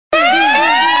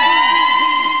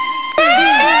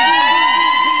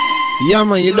Yeah,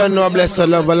 man, you don't know a blessed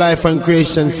love, a life and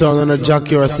creation song, and a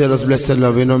Jack or say us blessed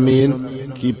love, you know what I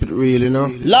mean? Keep it real, you know.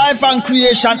 Life and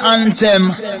creation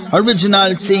anthem,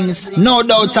 original things, no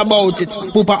doubt about it.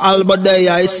 Pupa Alba there,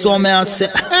 I saw me and say.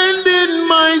 And in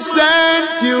my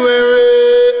sanctuary,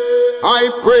 I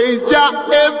praise Jah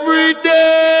every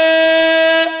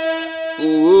day.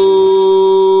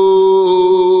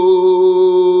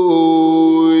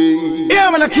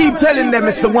 I keep telling them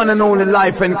it's the one and only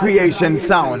life and creation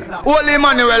sound. Holy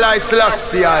Emmanuel I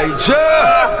Selassie I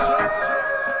Jah.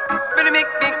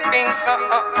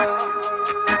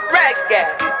 Reggae.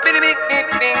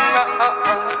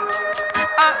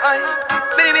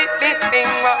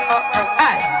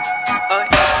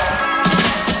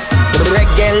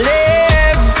 Reggae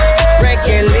live,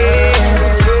 reggae live,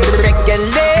 reggae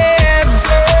live,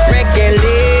 reggae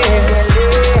live.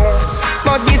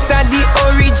 For this are the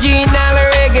original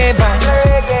reggae vibes.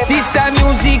 This a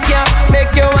music ya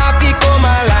make you happy come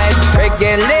alive.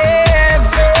 Reggae live,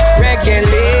 reggae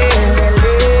live,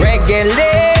 reggae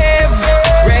live,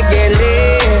 reggae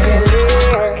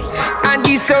live. And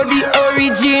this are the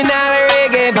original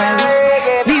reggae vibes.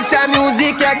 This a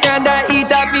music ya can't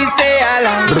eat up and stay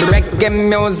alive. Reggae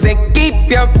music keep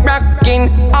you rocking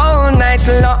all night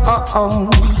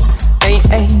long. Hey,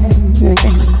 hey, hey.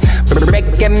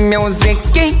 Reggae music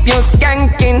keep you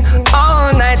skanking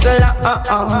all night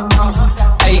long.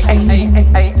 Hey, hey, hey,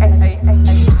 hey, hey, hey.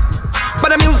 But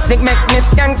the music make me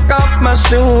skank off my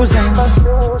shoes and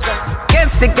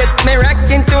yes, it get me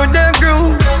rocking to the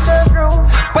groove.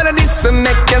 But this will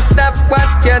make you stop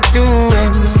what you're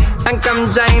doing and come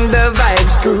join the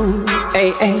vibes crew.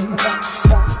 Hey, hey.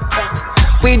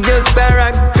 We just a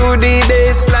rock to the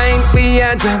baseline, we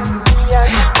a jam.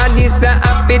 And this a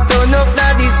happy turn up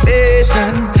na the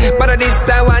station. But this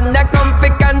a one that come fi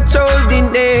control the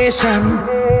nation.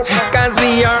 Cause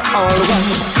we are all one.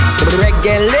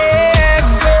 Reggae live,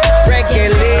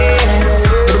 reggae live,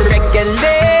 reggae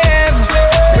live,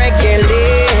 reggae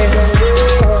live.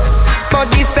 But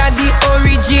this a the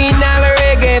original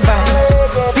reggae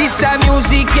vibes. This a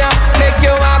music ya make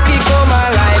you happy come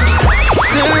alive.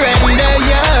 Surrender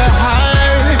your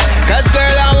heart, cause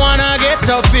girl I wanna get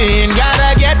up in,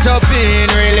 gotta get up in,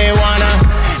 really wanna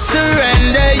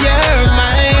surrender your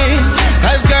mind,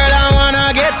 cause girl I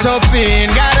wanna get up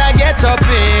in, gotta get up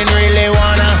in, really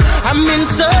wanna, I'm in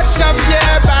search of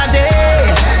your body,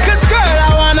 cause girl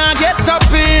I wanna get up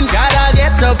in, gotta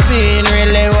get up in,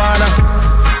 really wanna.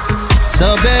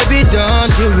 So baby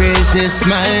don't you resist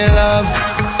my love,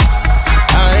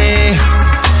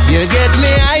 you get me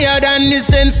higher than the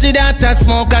sense that I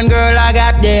smoke, and girl, I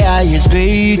got the highest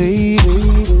grade.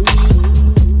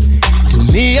 To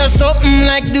me, you're something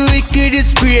like the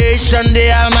wickedest creation the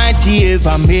Almighty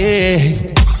ever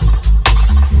made.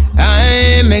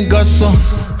 I make go so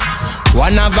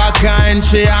one of a kind,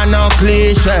 she a no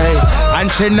cliche,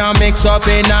 and she no mix up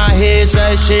in a he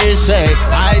say, she say.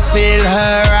 I feel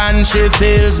her and she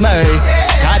feels me.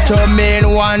 Got to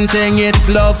mean one thing, it's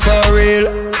love for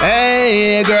real.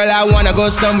 Hey girl, I wanna go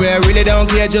somewhere, really don't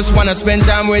care, just wanna spend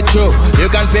time with you. You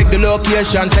can pick the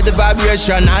location, set the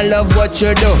vibration, I love what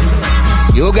you do.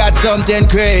 You got something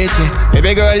crazy,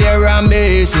 baby girl, you're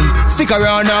amazing. Stick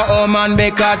around now, oh man,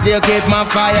 because you keep my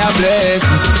fire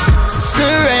blazing.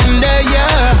 Surrender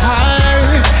your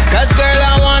heart, cause girl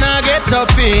I wanna get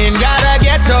up in, gotta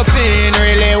get up in,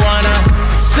 really wanna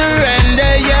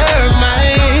surrender your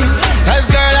mind, cause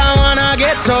girl I wanna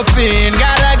get up in,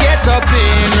 gotta get up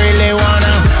in, really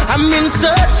wanna, I'm in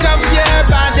search of your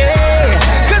body,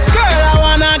 cause girl I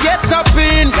wanna get up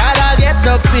in, gotta get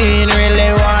up in, really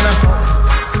wanna.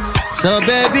 So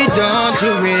baby don't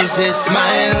you resist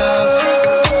my love.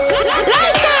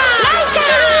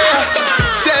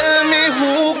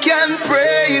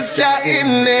 Praise Jah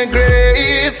in the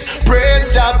grave,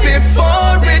 praise Jah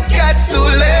before it gets too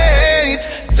late.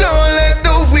 Don't let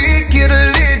the wicked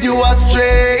lead you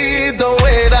astray. Don't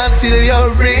wait until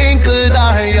you're wrinkled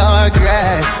or you're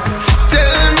gray.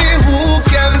 Tell me who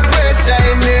can praise Jah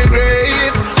in the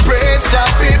grave, praise Jah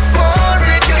before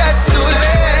it gets too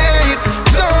late.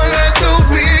 Don't let the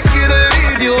wicked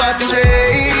lead you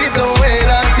astray. Don't wait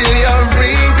until you're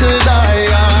wrinkled or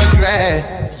you're gray.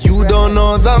 You don't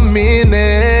know the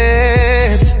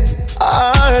minute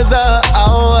or the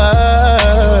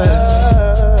hours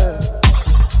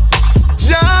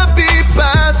Jah be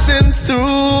passing through.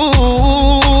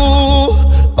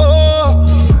 Oh,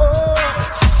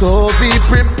 so be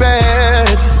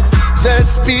prepared.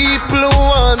 There's people who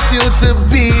want you to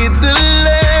be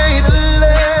delayed.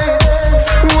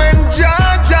 When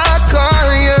Jah call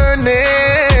your name,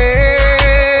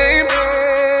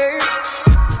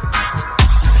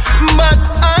 but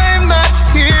I'm not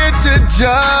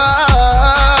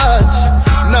judge.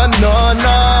 No, no,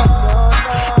 no.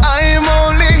 I'm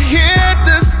only here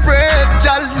to spread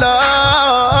your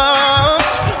love.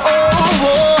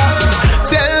 Oh,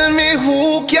 tell me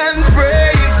who can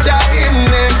praise Jah in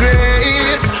the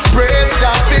grave. Praise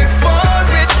Jah before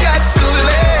it gets too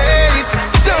late.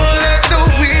 Don't let the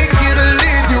wicked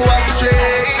lead you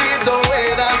astray. Don't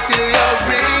wait until you're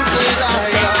wrinkled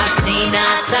eye.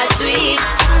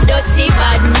 Dirty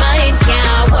bad mind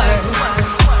can't work.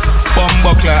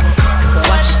 Bumbuckler.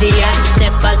 Watch the ass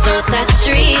steppers out the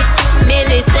streets,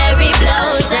 military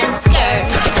blouse and skirt.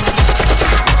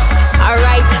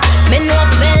 Alright, me know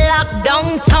fi lock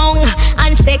downtown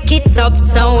and take it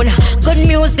uptown. Good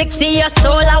music to your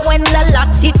soul and when the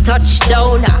Latty touch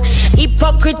down.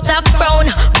 Hypocrite a frown,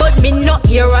 but me not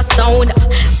hear a sound.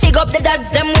 Big up the dads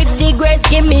them with the grades,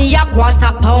 give me a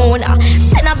 £1/4.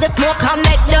 Send up the smoke and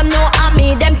make them know I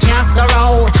me them can't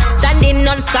surround. Standing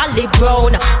on solid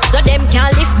ground, so them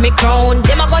can't lift me crown.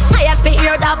 Them a go tired fi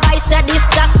hear the voice of this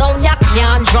a sound ya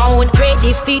can't drown.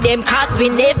 Ready fi them cause we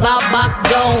never back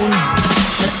down.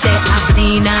 Say I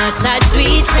clean out a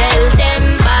tweet, tell them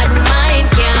bad mind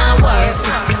can't work.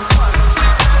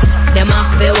 Them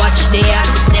have to watch the ass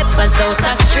steppers out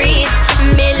the streets,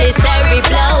 military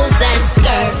blouse and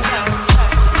skirt.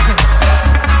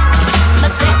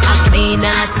 Say I clean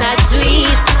out a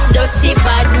tweet, dirty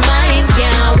bad mind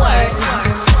can't work.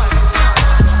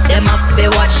 Them have to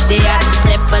watch the ass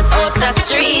steppers out the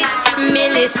streets,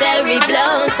 military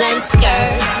blouse and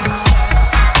skirt.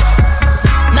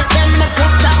 Me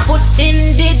put a foot in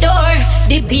the door,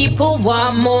 the people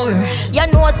want more. You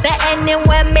know say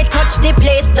anywhere me touch the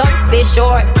place done for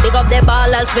sure. Big up the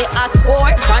ballers we a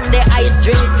score, from the ice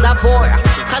drinks a pour.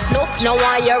 Cause no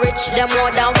why you rich, them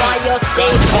more than why you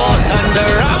stay poor. On the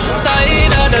wrong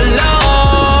side of the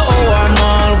law, oh I'm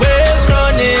always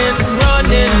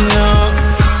running now.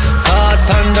 Caught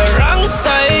on the wrong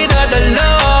side of the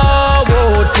law,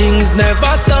 oh things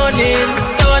never stunning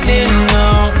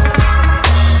now.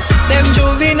 Them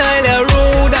juvenile are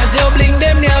rude as you blink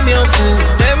them near me food.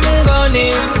 Them gone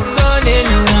in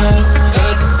now.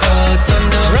 Got caught on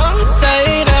the wrong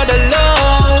side of the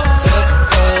law. Got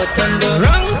caught on the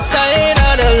wrong side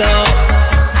of the law.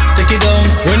 Take it down.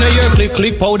 When I hear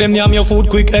click, pow them yam your food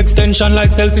quick. Extension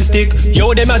like selfie stick.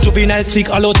 Yo, them a juvenile stick.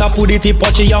 All out a put the tip,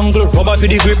 watch a angle. Rubber for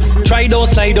the grip. Try those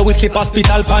slide we slip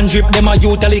hospital pan drip. Them a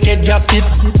you delicate gasket.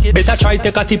 Better try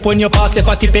take a tip when you pass left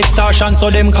a tip extortion, so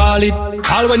them call it.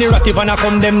 All when you active and I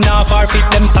come them now forfeit.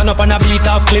 Them stand up and a beat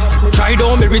off clip. Try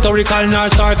don't be rhetorical nor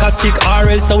sarcastic, or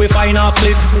else so we find a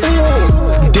flip.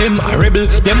 Ooh, them a rebel.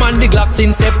 Them and the Glocks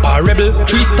inseparable.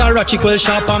 3-star a chick well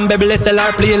sharp and bebble.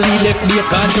 SLR play lead left base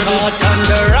control. On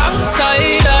the wrong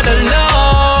side of the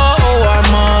law, oh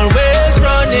I'm always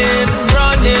running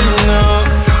now.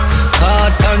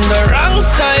 Caught on the wrong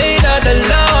side of the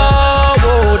law,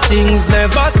 oh things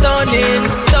never stunning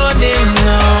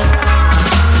now.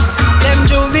 Them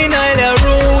juvenile are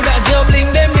rude as you blink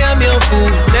them near me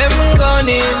food. Them gone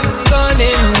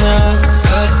in now.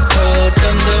 Got caught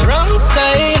on the wrong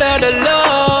side of the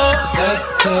law. Got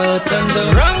caught on the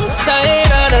wrong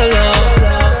side of the law.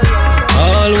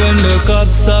 All when the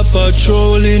cops are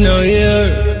patrolling here,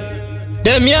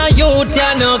 them ya youth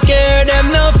ya no care, them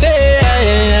no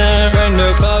fear. When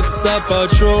the cops are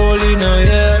patrolling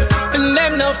here, and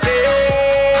them no fear.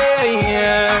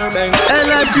 And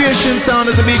live creation sound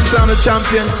is a big sound, a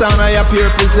champion sound. I up here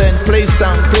present, play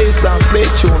sound, play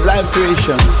tune, live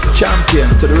creation, champion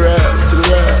to the world, to the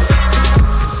world.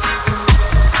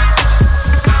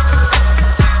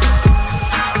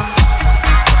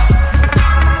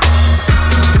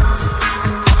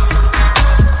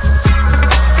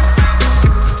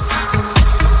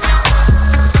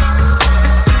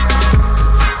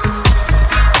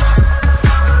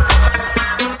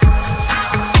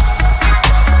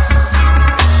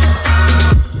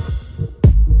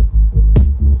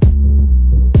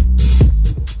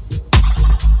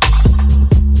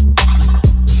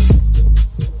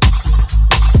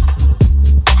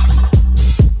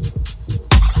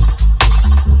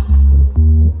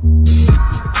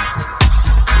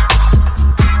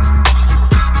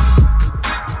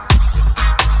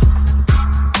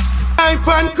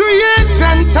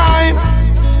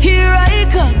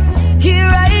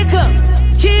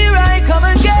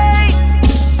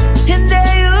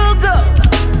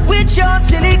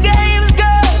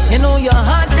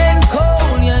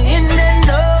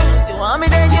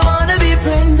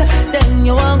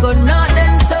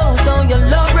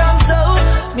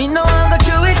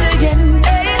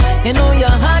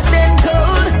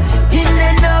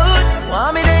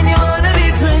 Want me then you wanna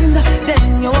be friends,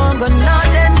 then you want go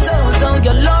north and south. So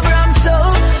your love ram so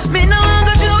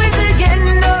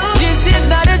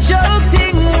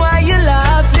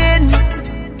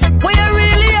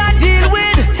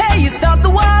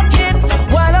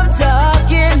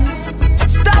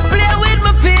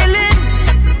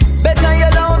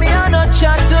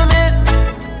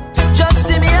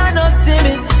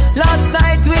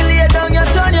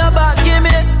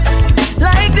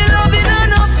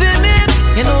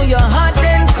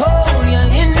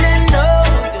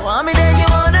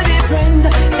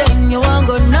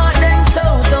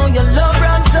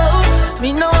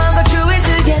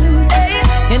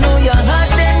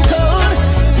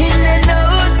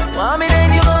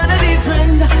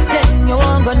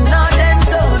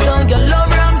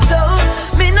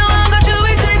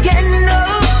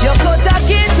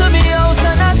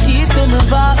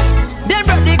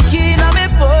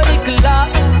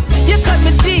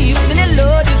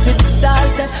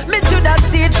Say, me shoulda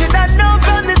see it, shoulda know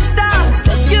from the start.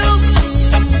 Say, you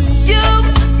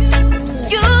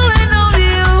and only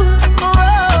you. Oh,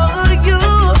 you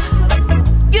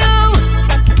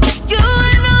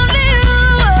and only you.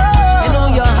 You know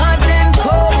you're hot and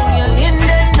cold, you're in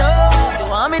and out. You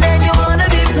want me, then you wanna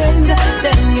be friends.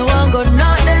 Then you want go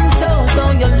not and so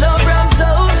your love rap so.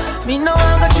 Me know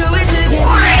I'll go through it again.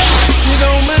 She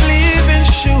don't believe in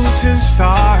shooting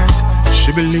stars.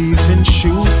 She believes in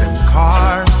shoes and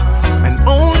cars, and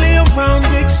only around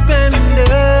big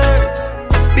spenders.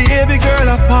 Baby girl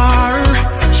apart,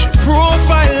 she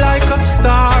profile like a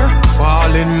star.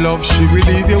 Fall in love, she will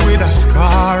leave you with a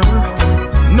scar.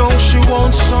 No, she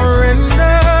won't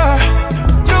surrender.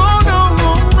 No, no,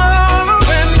 no, no. So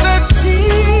when the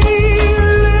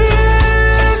deal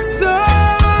is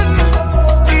done,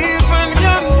 even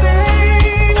your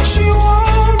name she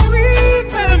won't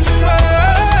remember.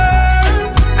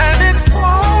 And it's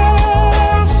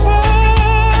all for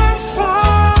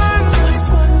fun.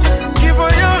 Give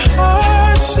her your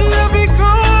heart, she'll be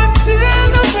gone till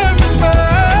November.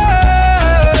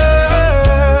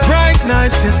 Bright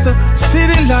night, sister,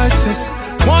 city lights, sis.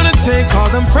 Wanna take all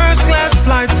them first class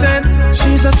flights, and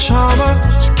she's a charmer,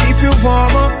 she keep you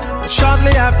warmer.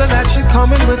 Shortly after that, she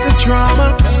coming with the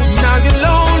drama. Now you're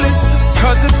lonely,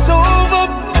 cause it's over.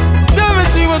 Never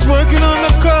she was working on the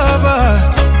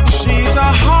cover. She's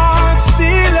a heart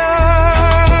stealer,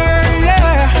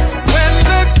 yeah. So when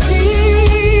the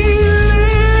deal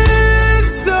is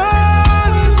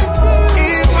done,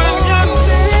 even your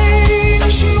name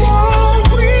she won't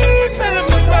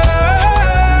remember.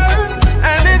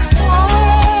 And it's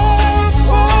all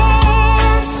for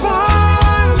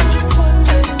fun.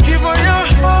 Give her your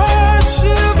heart,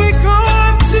 she'll be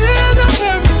gone till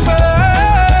November.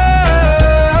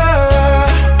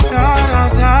 Da da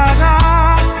da da,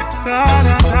 da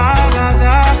da da da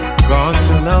da. Gone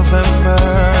till November.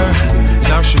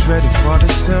 Now she's ready for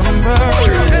December.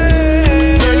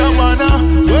 Girl, I wanna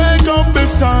wake up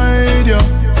beside you.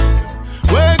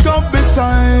 Wake up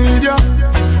beside you.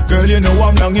 Girl, you know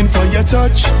I'm longing for your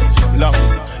touch.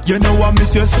 You know I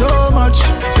miss you so much.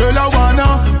 Girl, I wanna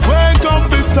wake up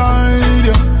beside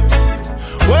you.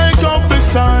 Wake up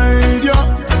beside you.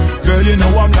 Girl, you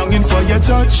know I'm longing for your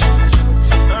touch.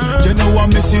 You know I'm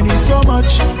missing you so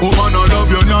much. Oh man, I love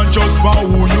you not just for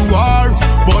who you are,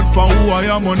 but for who I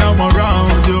am when I'm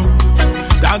around you.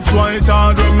 That's why it's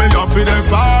hard when me off it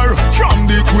far from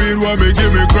the queen where me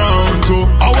give me crown to.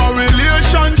 Our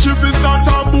relationship is not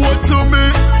a boat to me,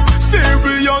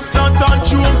 serious, not a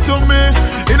joke to me.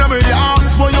 You know me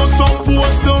ask for you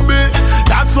supposed to be.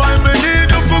 That's why me need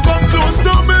you to come close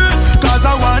to me. Cause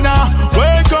I wanna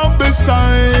wake up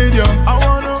beside you. I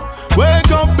wanna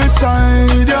wake up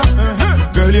beside you.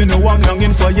 Girl, you know I'm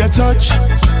longing for your touch.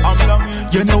 I'm longing.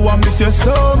 You know I miss you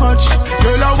so much.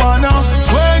 Girl, I wanna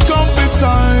wake up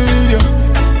beside you.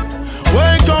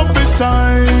 Wake up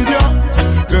beside you.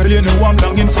 Girl, you know I'm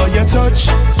longing for your touch.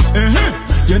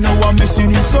 You know I'm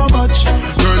missing you so much.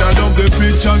 Girl, I love the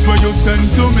pictures where you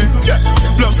send to me,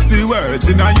 plus the words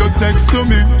in your text to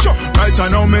me. Right I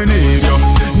know me need you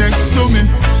next to me.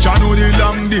 Jah know the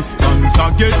long distance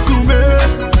I get to me.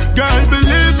 Girl,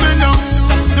 believe me now,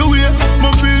 the way me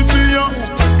feel for you,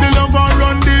 the love I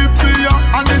run deep for you,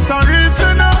 and it's a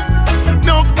reason now.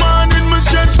 Enough man in my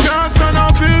stretch grass and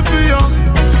I feel for you.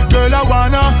 Girl, I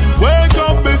wanna wake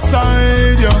up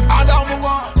beside you.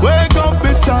 Wake up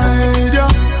beside you.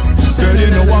 Girl,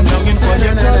 you know I'm longing for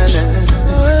your touch.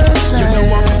 You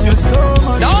know I miss you so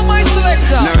much. Now my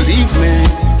selector. Now leave me,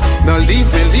 now leave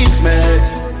me, leave me.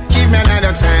 Give me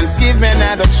another chance, give me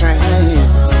another try.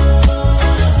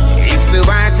 It's so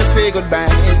hard to say goodbye.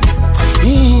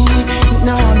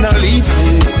 No, no, leave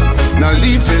me, now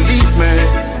leave me, leave me.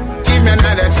 Give me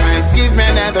another chance, give me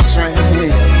another try.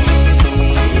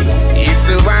 It's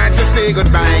so hard to say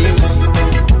goodbye.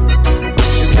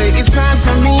 She say it's hard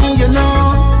for me, you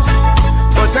know,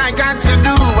 but I got to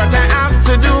do what I have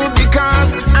to do,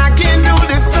 because I can't do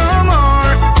this no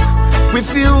more.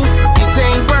 With you, it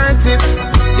ain't worth it.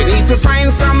 You need to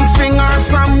find something or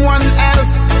someone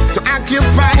else to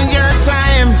occupy your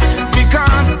time,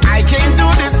 because I can't do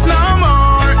this no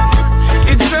more.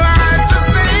 It's so hard to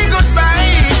say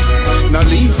goodbye. Now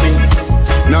leave me,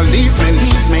 now leave me,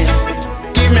 leave me.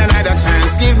 Give me another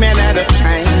chance, give me another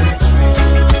try.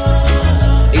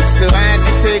 It's so hard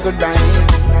to say goodbye.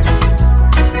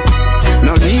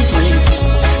 Now leave me,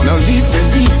 now leave me,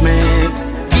 leave me.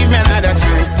 Give me another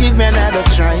chance, give me another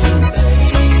try.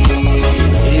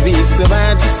 Baby, it's so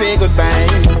hard to say goodbye.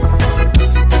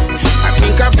 I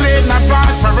think I've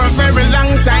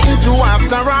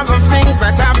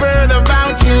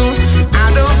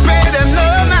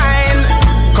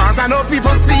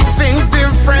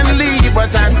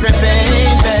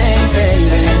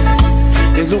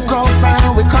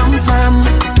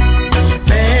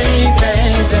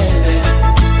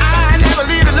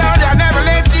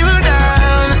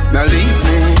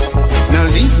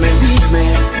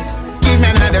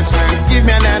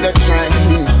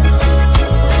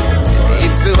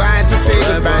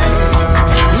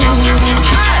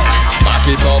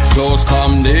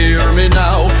come near me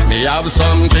now. Me have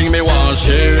something me want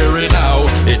share it now.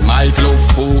 It might look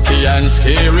spooky and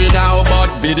scary now,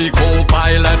 but be the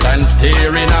co-pilot and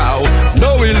steering now.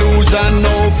 No illusion,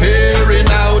 no fear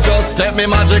now. Just take me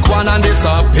magic wand and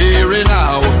disappear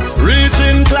now.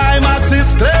 Reaching climax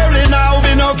is clearly now.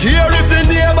 We no care if the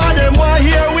neighbor them want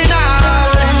hear we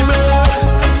now.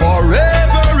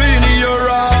 Forever in your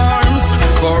arms,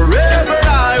 forever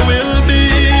I will be.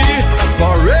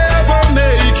 Forever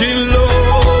making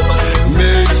love,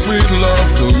 make sweet love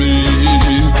to me.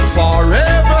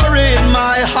 Forever in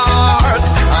my heart,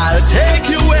 I'll take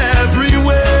you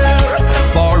everywhere.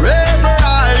 Forever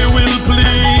I will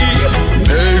plead,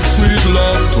 make sweet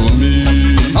love to me.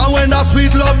 And when that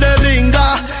sweet love they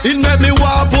linger, it make me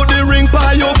want put the ring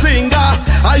by your finger.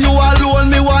 Are you alone,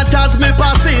 me want as me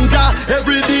passenger?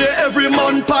 Every day, every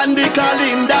month, pan the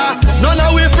calendar. None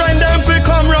of we friend them fi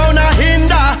come round a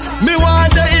hinder. Me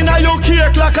want the inna your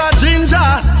cake like a ginger.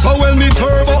 So when me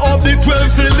turbo up the 12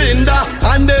 cylinder,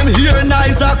 and them here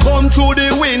nice a come through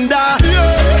the window.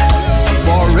 Yeah.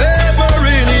 Forever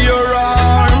in your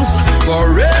arms,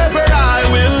 forever I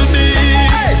will be.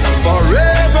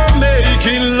 Forever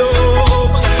making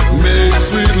love, make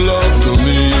sweet love to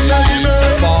me.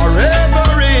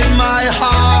 Forever in my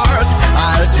heart,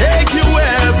 I'll take you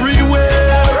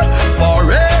everywhere.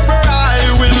 Forever I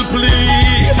will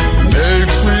plead,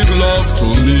 make sweet love to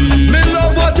me. Me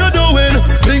love what you're doing.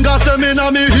 Fingers them in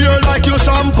on me here like you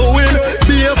shampooing.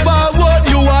 Be a forward,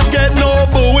 you won't get no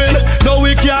booing. No,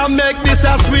 we can't make this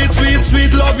a sweet, sweet,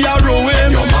 sweet love you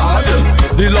ruin. You're mad.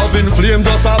 The loving flame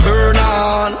just a burn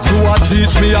on. You a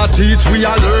teach me, I teach, we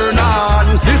a learn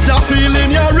on. This a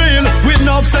feeling you're real, with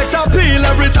no sex appeal.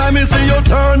 Every time you see you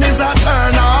turn is a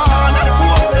turn on.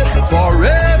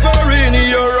 Forever in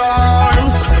your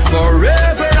arms,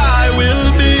 forever I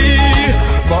will be.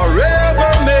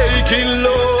 Forever making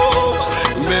love,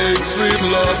 make sweet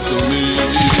love to me.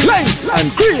 Life and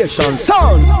creation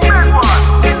sound.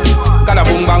 Gotta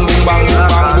boom bang boom bang boom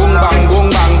bang boom bang boom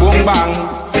bang boom bang.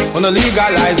 Wanna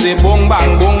legalize it, boom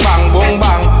bang boom bang boom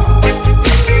bang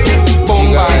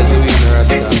boom bang.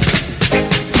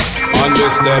 On the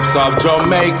steps of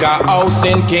Jamaica house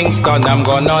in Kingston, I'm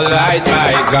gonna light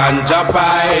my ganja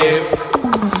pipe.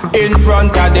 In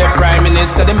front of the Prime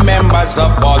Minister, the members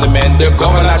of Parliament, the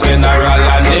Governor General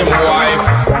and him wife.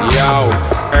 Yo,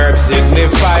 herb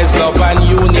signifies love and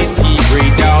unity.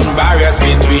 Break down barriers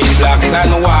between blacks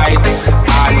and whites.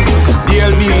 And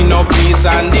there'll be no peace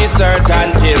on this earth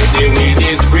until the weed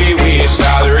is free, we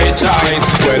shall rejoice.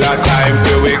 Well, a time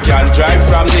for we can drive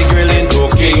from the grill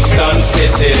into Kingston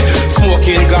City,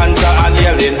 smoking ganja and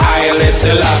yelling Haile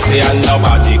Selassie, and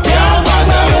nobody can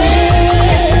bother we.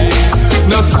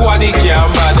 No squaddy can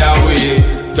bother we.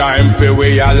 Time for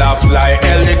we all a fly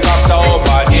helicopter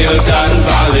over hills and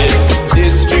valley,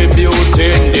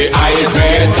 distributing the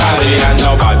irie tally, and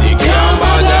nobody can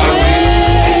bother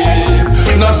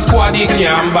we. No squaddy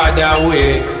can bother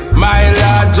we. My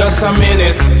lord, just a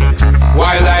minute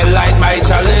while I light my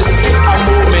chalice. A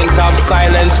moment of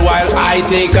silence while I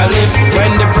take a lift.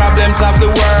 When the problems of the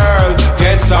world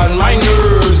gets on my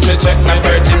nerves, me check my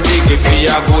virgin big if he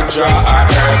a good draw a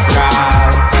earth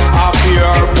call. A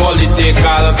pure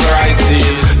political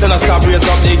crisis. Then I stop raise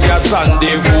up the gas and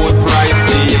the food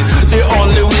prices. The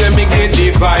only way me get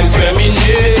the vibes when me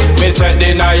need, me check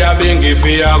the Naya Bing if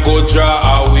he a good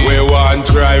draw away. We want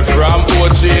drive from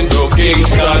Ochin to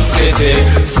Kingston City,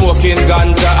 smoking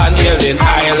ganja and yelling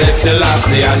Haile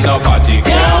Selassie, and nobody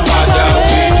can bother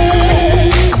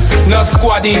we. No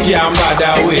squaddy can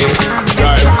bother we.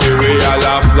 Time for real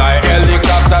a fly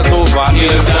helicopters over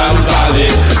hills and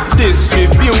valley,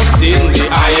 distributing the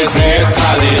highest rate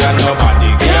tally, and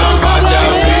nobody can bother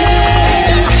we.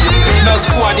 No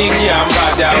squaddy can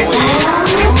bother we.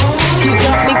 You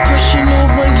got me crushing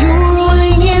over you,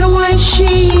 rolling in white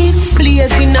sheets,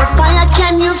 blazing a fire,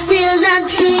 can you feel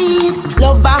that heat?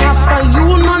 Love I have for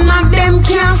you, none of them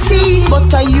can see,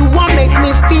 but you want make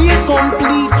me feel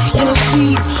complete. You know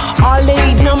see, all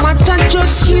they no matter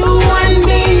just you and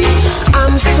me.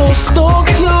 I'm so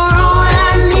stoked, you're all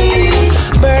I need.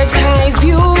 Bird's eye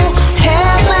view,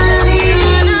 heavenly.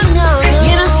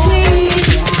 You know see,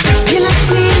 you know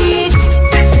see it.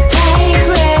 High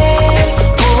grade,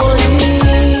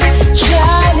 only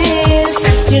chalice.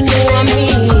 You know what I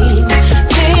mean.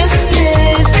 This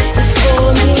gift is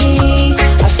for me.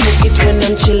 I smoke it when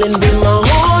I'm chilling with my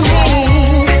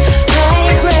homies.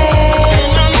 High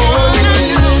grade, only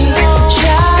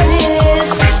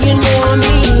chalice. You know what I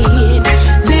mean.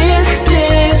 This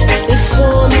gift is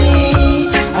for me.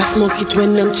 I smoke it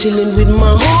when I'm chilling with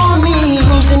my homies.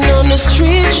 Cruising on the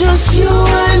street, just you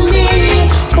and me.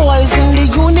 Boys in the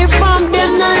uniform,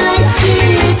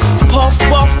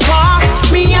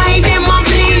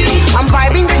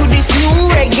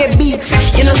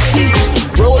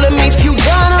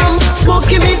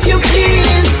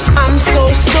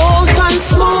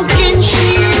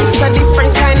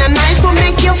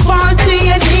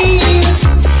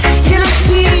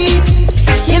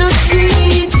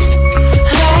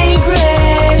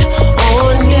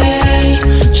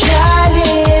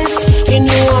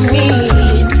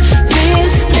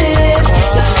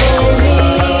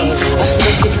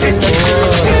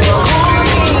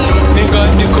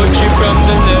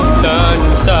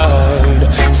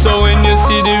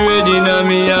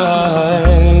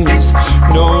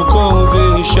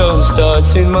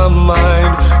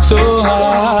 mind so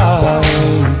high.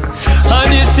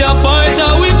 And this your part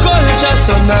of we culture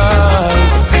so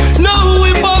nice. Now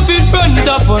we puff in front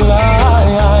of our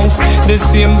eyes. The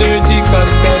same dirty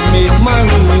cause that make my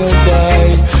real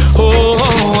die. Oh,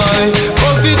 I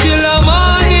puff it till a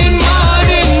morning,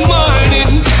 morning,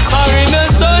 morning, or in a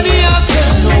sunny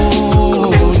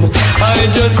afternoon. I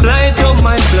just light up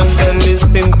my blunt and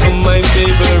listen to my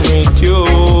favorite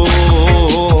tune.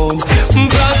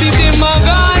 Plant it in my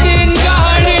garden,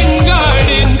 garden,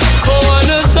 garden. Oh, on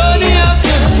a sunny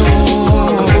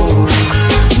afternoon.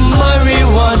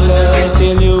 Marijuana, I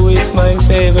tell you it's my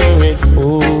favorite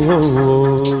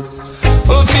food.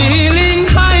 Oh, feeling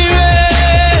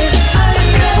irate,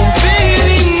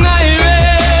 feeling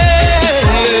irate,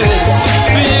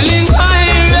 feeling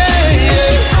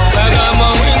irate. I got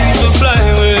my wings to fly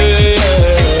away.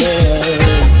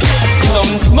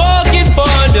 Some smoke it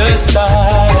for the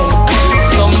style,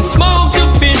 some smoke to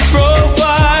fit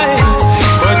profile.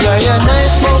 But I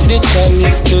smoke the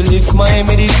chalice to lift my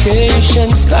meditation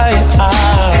sky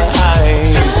high.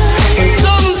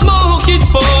 Some smoke it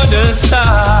for the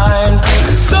style,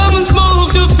 some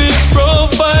smoke to fit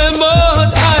profile.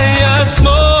 But I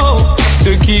smoke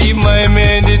to keep my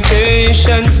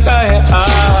meditation sky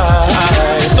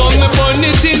high. So me burn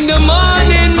it in the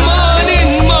morning,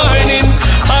 morning, morning,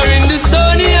 or in the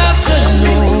sunny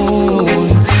afternoon.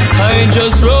 I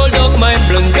just rolled up my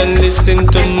blunt and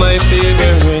listened to my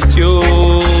favorite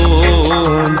tune.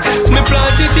 Me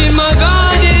plant it in my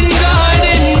garden,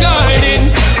 garden, garden.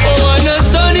 Oh, on a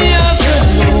sunny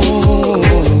afternoon.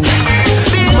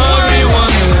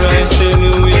 Marijuana, I tell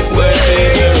you it's my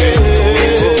favorite.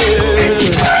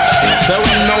 So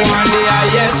we know on the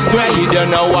highest grade, you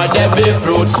know what they be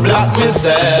fruits black me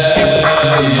say.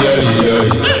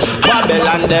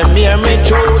 Babylon them hear me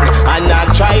tune, and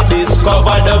I try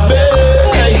discover the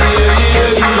bass.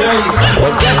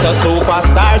 But get the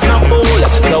superstars no fool,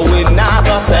 so we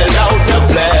never sell out the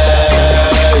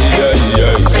place.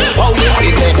 Oh, if we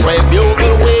take rebuke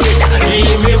weed,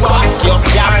 give me back your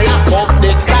can't lock up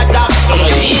the start-up. So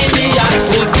idiot,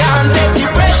 we can't take the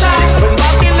pressure. When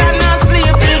Babylon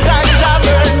asleep, the ganja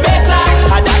burn better.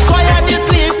 And that's why I be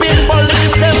sleeping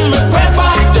police them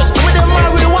prefer. Just do the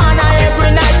marijuana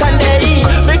every night and day.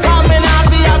 Because me not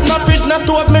be have no fridge, no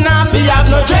stove, me not be have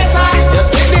no dresser. You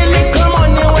see the little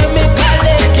money when me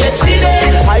collect, you see that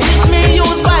I eat me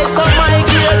used by some my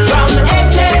gear from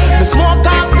Eche. Me smoke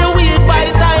up the weed by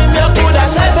time you could have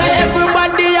said.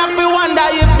 Everybody have to wonder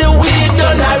if the weed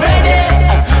done already.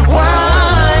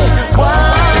 Why?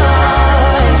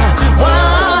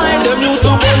 Them used to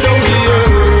burn the weed,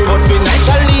 but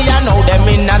financially I know them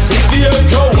in a severe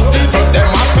drought. So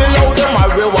them a fill out the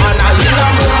marijuana in a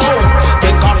me mouth.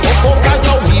 Take a puff of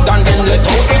your weed and then let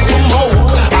out the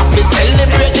smoke. After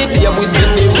celebrate the day we see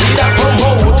the weed a come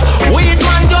out. Weed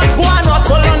man just go and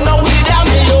hustle on the weed a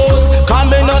me out.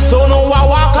 Come in a so no a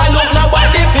walk and look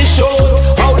nobody fish out.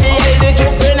 How the hell the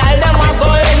juvenile them a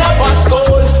go in a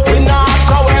school? We not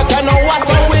go work and know what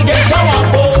so we get our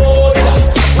food.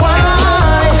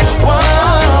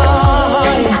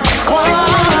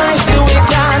 Why do we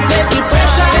can't take the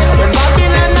pressure? When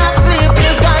Babylon asleep, the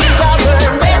ganja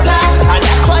burn better. And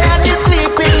that's why I did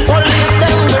sleeping police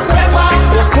them me prefer.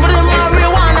 Just give me the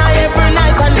marijuana every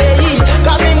night and day.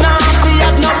 Cause me not fi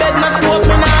have no bed, no stove,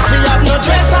 me not fi have no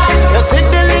dresser. You see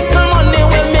the little money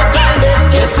when me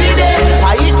collect, you see that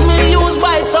I eat me used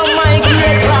by some my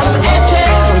gear from Eche.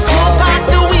 We smoke out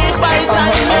the weed by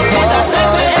time you could have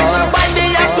said.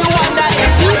 Everybody have to wonder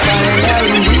if she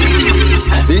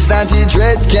This Latty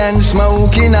Dread can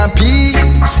smoke in a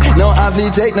peace. No have to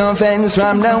take no offense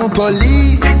from no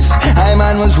police. I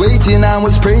man was waiting, I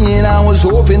was praying, I was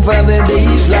hoping for the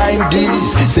days like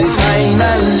this. Say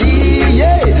finally,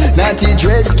 yeah, Latty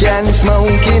Dread can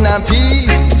smoke in a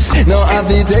peace. No have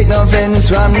to take no offense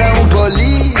from no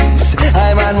police.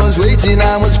 I man was waiting,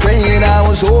 I was praying, I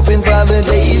was hoping for the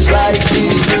days like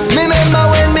this. Me remember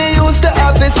when me used to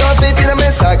have this stuff it in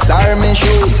my socks or my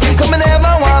shoes. Come and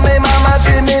never want me mama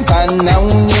see me pan now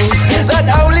news. That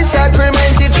holy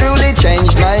sacrament it truly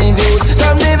changed my views.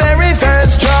 From the very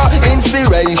first draw,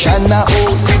 inspiration I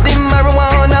owe. The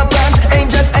marijuana plant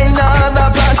ain't just another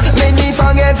plant. Made me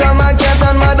forget all my cats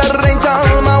and moderate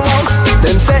all my wants.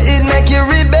 Them say it make you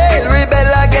rebel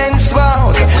against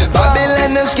what?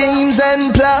 Babylon the schemes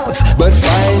and plots. But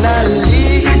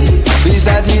finally, this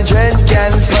Latty Dread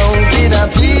can smoke in a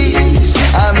peace.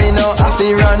 I mean no have to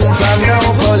run from no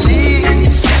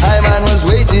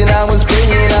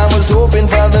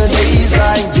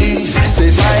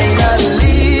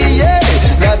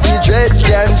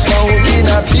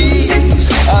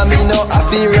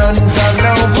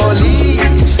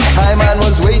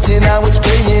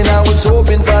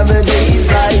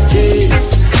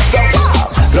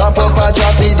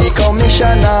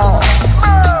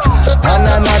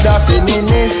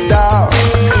Star.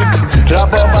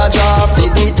 Drop up a jar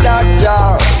for the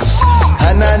doctors,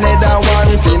 and another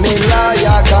one for me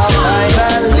lawyer. Cause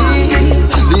finally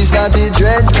this naughty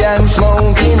dread can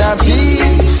smoke in a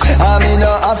peace. I mean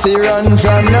no have to run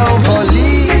from no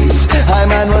police. I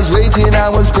man was waiting, I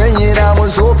was praying, I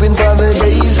was hoping for the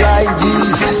days like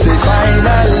these. Say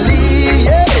finally,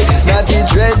 yeah, naughty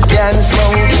dread can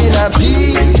smoke in a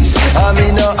peace. I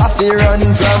mean no have to run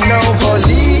from no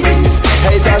police.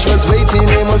 Hey, Tash was waiting,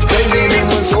 he was praying, he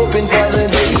was hoping for the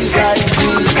days like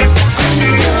these.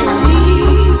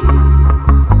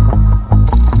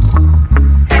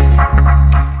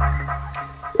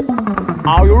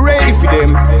 Are you ready for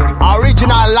them?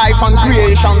 Original life and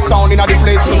creation sound in the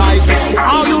place tonight.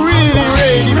 Are you really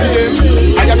ready for them?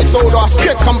 I am the soda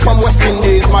straight come from West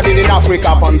Indies, made in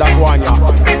Africa upon that one.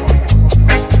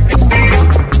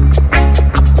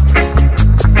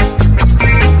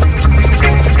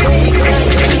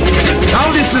 Now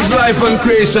this is life and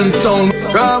creation sound.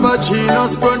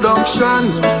 Rabachino's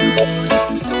production.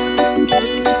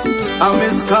 I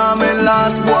miss coming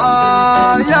last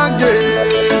boy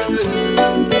again.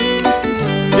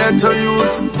 Get to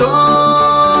youths,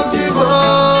 don't give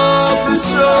up the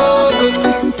struggle.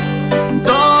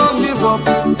 Don't give up,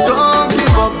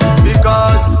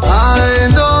 because I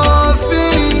know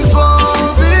things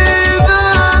won't be the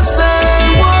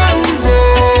same one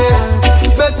day.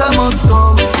 Better must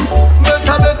come,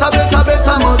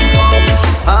 better must come.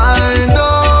 I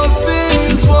know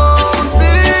things won't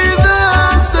be the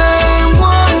same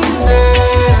one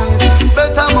day.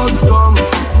 Better must come,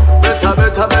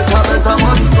 better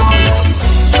must come.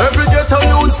 Every ghetto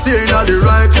youth stay in the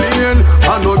right lane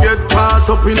and no get caught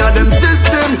up in a them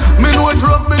system. Me know it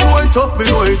rough, me know it tough, me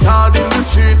know it hard in the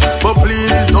street, but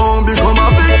please don't become a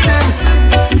victim.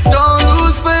 Don't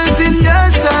lose faith in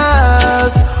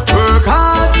yourself. Work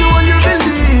hard to what you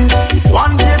believe.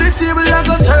 One day the table I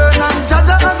go turn and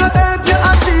Jaja I go help you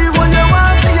achieve what you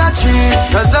want to achieve.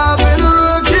 Cause I've been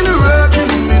working,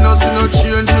 me no see no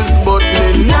changes, but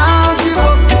me now give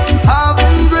up. I've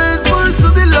been grateful to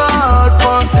the Lord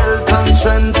for health and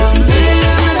strength to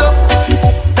live it up.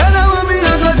 Tell them what me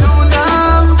I go do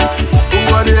now.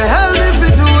 What the hell if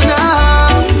you do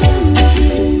now?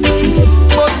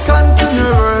 But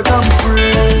continue work and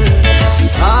pray.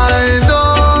 I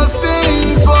know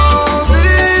things won't be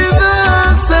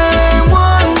the same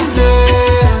one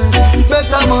day.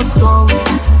 Better must come.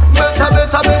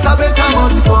 Better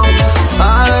must come.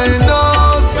 I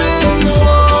know things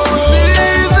won't be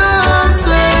the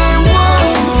same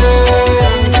one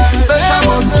day. Better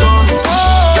must come.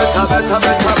 Better must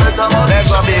come.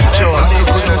 Nothing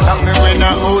couldn't stop me when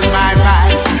I hold my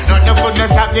vibe. Nothing couldn't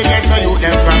stop the ghetto youth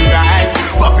them from rise.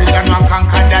 Babylon one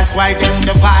conquer, that's why them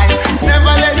divide.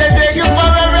 Never let them take you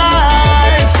for a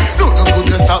ride. Nothing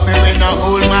couldn't stop me when I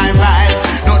hold my vibe.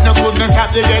 Nothing couldn't stop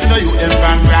the ghetto youth them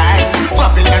from rise.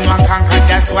 Babylon one conquer,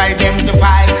 that's why them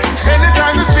divide.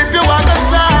 Anytime you slip you want to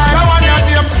slide. I want your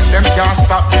name. Them can't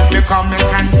stop me becoming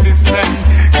consistent.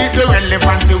 Keep the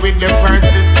relevancy with the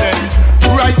persistent.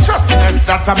 Righteousness,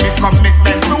 that's a big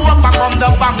commitment. To overcome the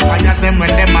vampires, them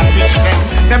when them a pitch them.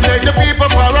 Them take the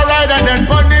people for a ride and then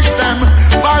punish them.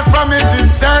 False promises,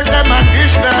 dirt them and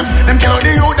dish them. Them kill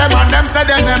the youth them and them say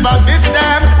they never miss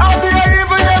them. How be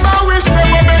evil them, I wish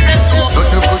them would make it so.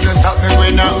 Nothing couldn't stop me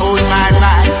when I hold my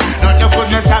vibe. Nothing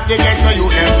couldn't stop the ghetto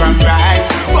youth them from rise.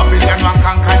 Babylon one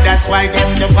conquer, that's why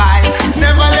them divide.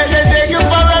 Never let them take you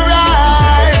for a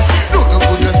ride. Nothing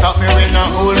couldn't stop me when I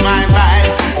hold my vibe.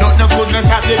 Nothing couldn't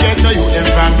stop the ghetto youth them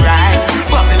from rise.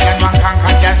 Babylon one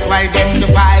conquer, that's why them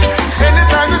divide.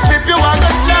 Anytime you slip you want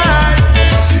to slide.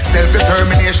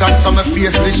 Self-determination, some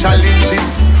face the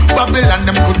challenges. Babylon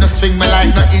them couldn't swing me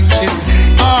like no inches.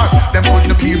 Or them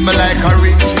couldn't peel me like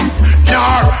oranges.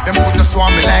 Nor them couldn't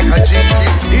swarm me like a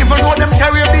ginges. Even though them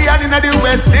Caribbean in the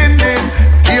West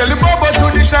Indies. Heal the bubble to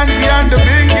the shanty and the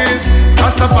bingies.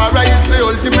 Rastafari is the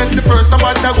ultimate, the first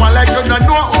about that one like you don't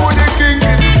know who the king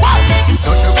is. What?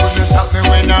 Nothing couldn't stop me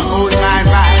when I hold my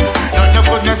vibe. Nothing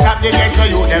couldn't stop the ghetto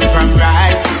youth them from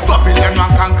rise. Babylon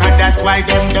one conquer, that's why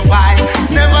them divide.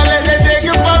 Never let them take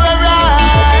you for a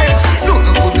ride.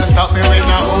 Nothing couldn't stop me when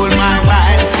I hold my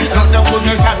vibe. Nothing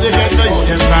couldn't stop the ghetto youth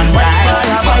them from rise.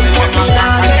 Babylon one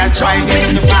conquer, that's why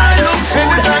them divide.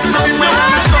 Anytime you see me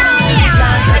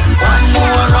one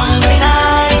more hungry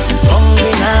night,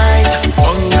 hungry night,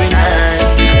 hungry night.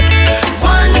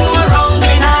 One more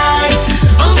hungry night,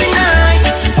 hungry night,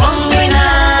 hungry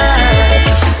night.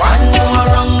 One more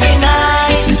hungry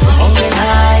night, hungry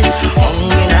night,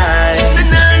 hungry night.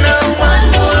 One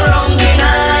more hungry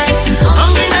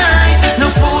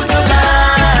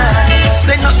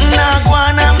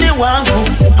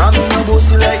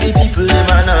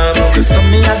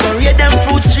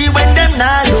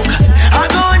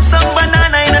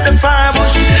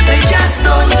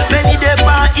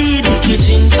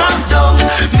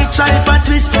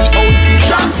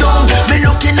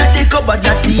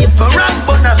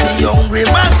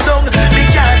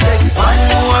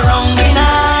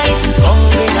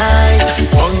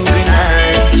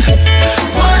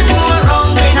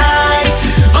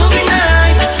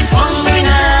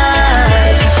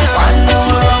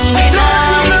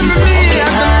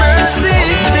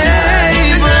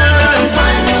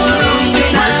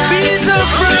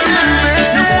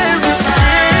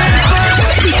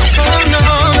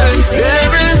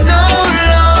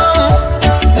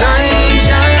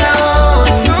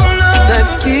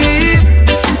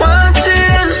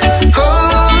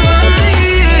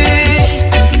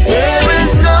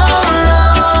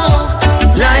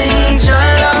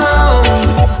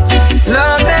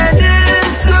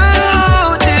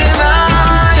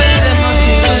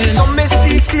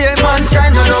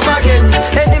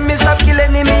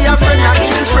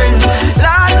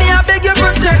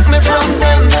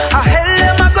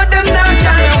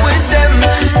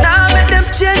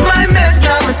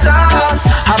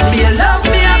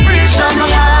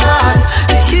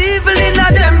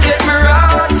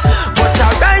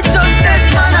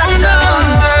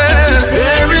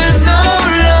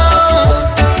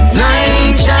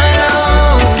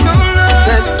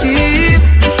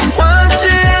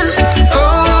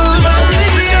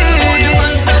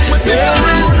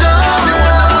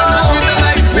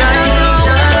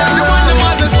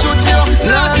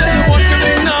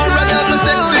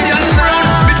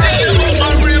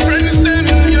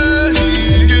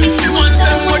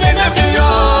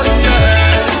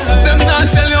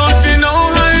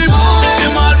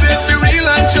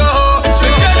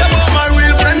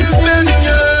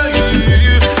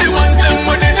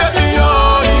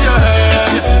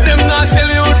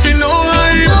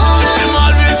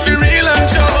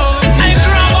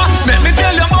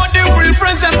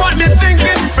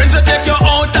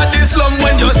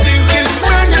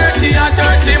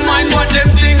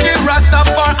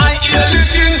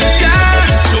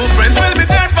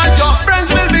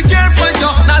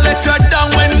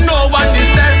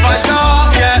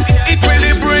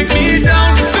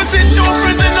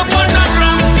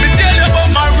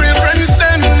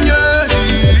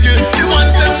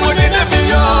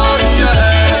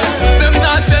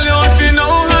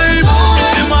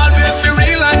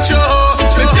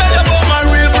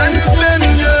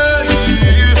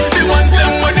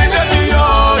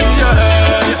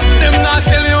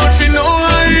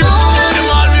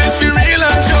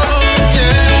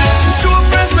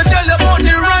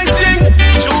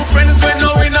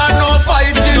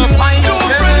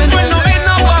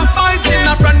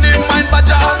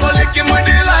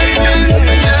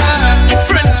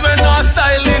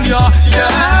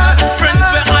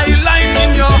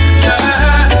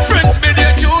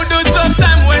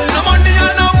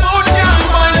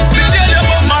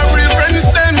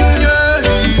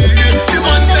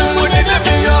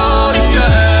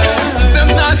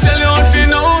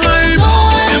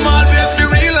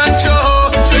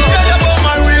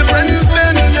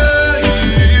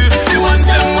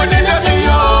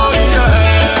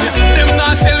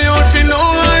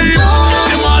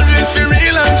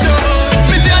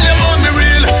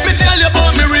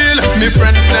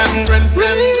them.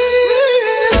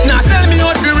 Now sell me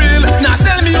out for real, now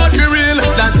sell me out for real.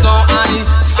 That's how I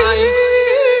feel.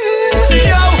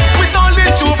 Yo, with only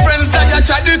two friends that you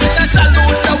tried it. Let's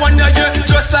salute the one you get,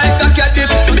 just like a cadet.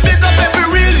 Pick up every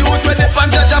real youth with the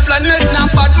Panjaja planet. Now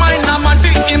bad mind, now man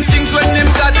fit him things when him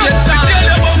got it. I tell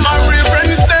you about my real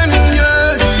friends them,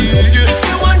 yeah.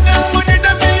 You want them money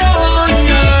that for your own,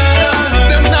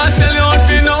 yeah. Them not sell you out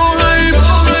for no hype.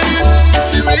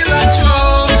 The real and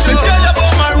true. I tell you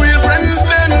about my real friends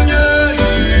them, yeah.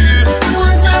 You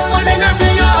want them money that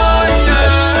for your own,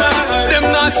 yeah. Them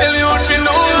not sell you out for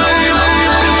no hype.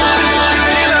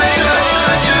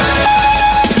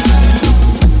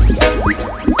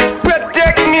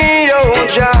 Protect me, oh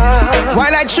Jah.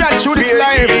 While I track through this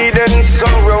life, and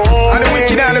sorrow, and the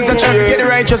wicked islands are trying to get the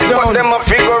righteous down. But them a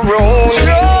figure round.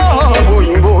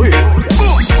 Boy.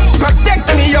 Protect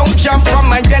me, oh Jah, from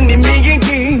my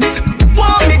enemies.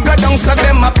 Want me go down so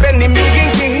them a penny me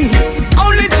king.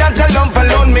 Only Jah love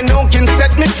alone me no can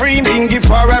set me free. Being give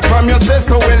far right from you say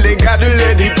so well they gotta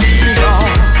let it be.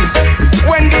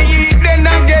 When they eat then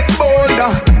I get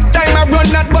bolder. Time I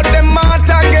run out but them heart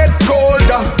I get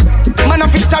colder. Man, I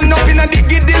fit stand up in a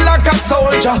diggity like a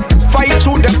soldier. Fight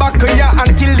through the back of ya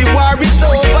until the war is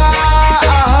over.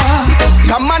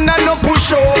 Come on and no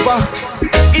push over.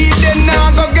 Eden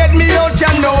now go get me out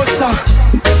ya know sir.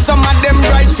 Some of them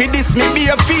right for this me be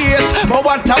a face. But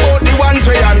what about the ones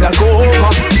we undergo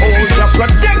over? Oh Jah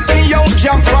protect me out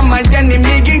Jah from my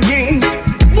enemy giggings.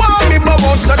 Want me bow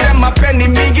out so them a penny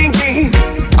me gigging.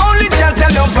 Only Jah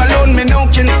love alone me no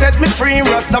can set me free.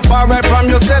 Rastafari from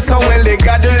you say so well they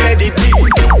gotta let it be.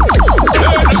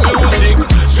 Play the music,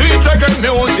 sweet reggae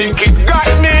music, it got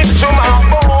me to my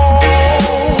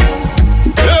bone.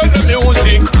 Play the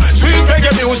music, sweet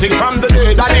reggae music from the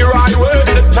day that the ride with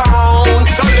the town.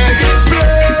 So let it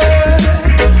play,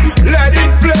 let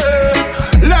it play,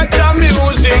 let the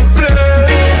music play.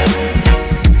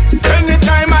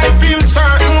 Anytime I feel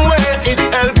certain way, it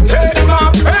help take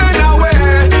my pain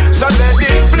away. So let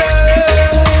it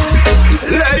play,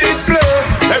 let it play.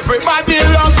 Everybody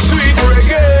loves sweet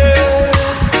reggae.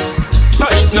 So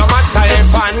it no matter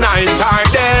if I night or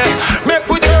day, make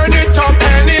we turn it up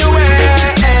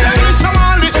anyway. Listen,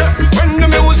 listen, when the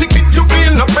music hit you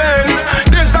feel no pain.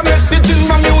 There's a message in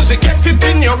my music, get it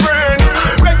in your brain.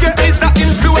 Reggae is an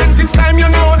influence, it's time you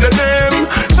know the name.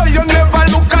 So you never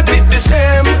look at it the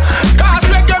same. Cause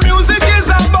reggae music is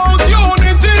about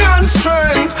unity and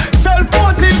strength.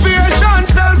 Self-motivation,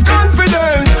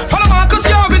 self-confidence. Follow Marcus,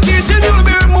 you'll be teaching, you'll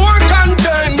be more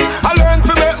content. I learned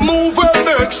to make move and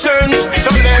make sense. So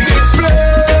let it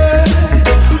play,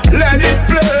 let it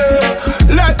play,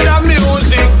 let the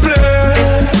music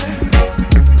play.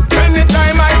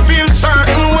 Anytime I feel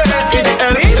certain way, it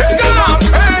helps take my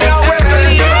pain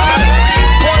away.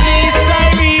 Police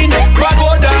siren, bad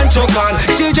word and choke on.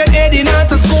 Children heading out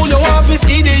to school, you want to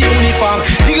see the uniform.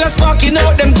 Dealers packing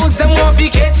out them goods, them want to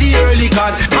catch the early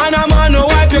con. And a man who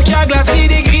wipe your car glass, see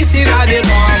the grease in the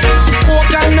palm.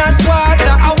 Coconut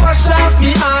water, I wash off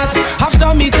me heart.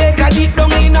 After me take a dip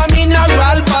down in a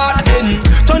mineral bath.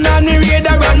 Turn on me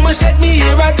radar and me shake me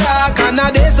ear attack. And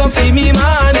a day so feel me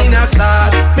man in a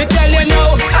start. Me tell you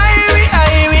now,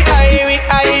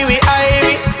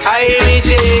 irie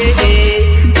J.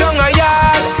 Down a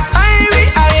yard,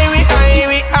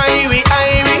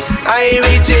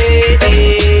 irie J.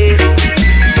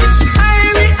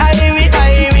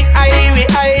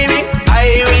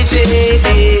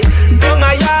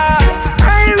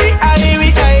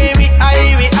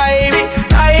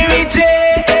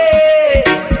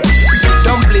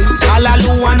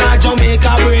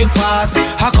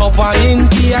 A cup of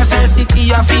India,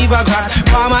 City, a fever grass.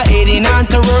 Farmer heading on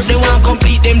to work, they want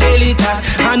complete them daily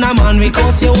tasks. And a man we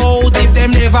cause you out if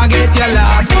them never get your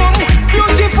last.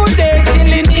 Beautiful day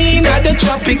chilling in at the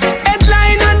tropics.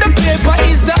 Headline on the paper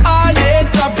is the all-day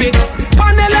topic.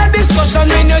 Panel of discussion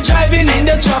when you're driving in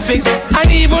the traffic. And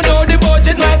even though the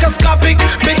budget microscopic,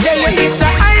 me tell you it's a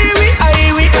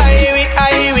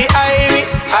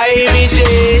irie J.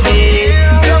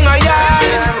 Down a yard,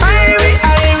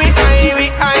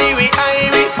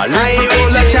 I let the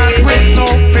roller chat with no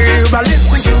fear. I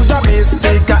listen to the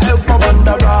mystic, I help a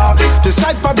wanderer.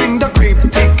 Deciphering the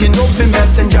cryptic, in open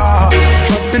messenger.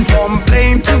 Dropping from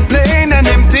plane to plane, and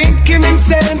him thinking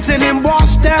insane till him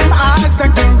wash them eyes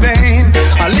that in vain.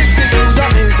 I listen to the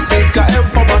mystic, I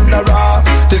help a wanderer.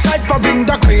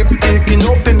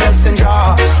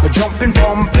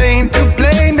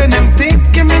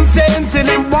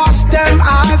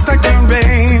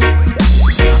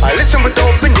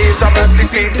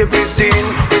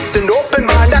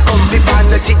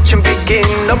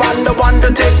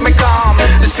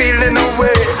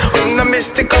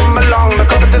 mystic come along,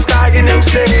 look up at the sky and them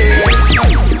say,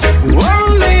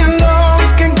 only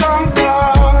love can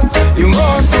conquer. You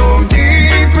must go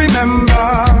deep,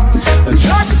 remember.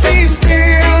 Just be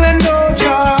still and know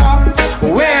Jah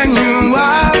when you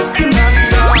ask an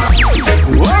answer.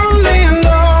 Only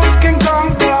love can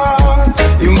conquer.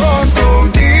 You must go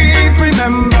deep,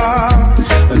 remember.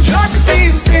 Just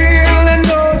be still and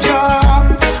know Jah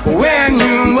when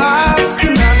you ask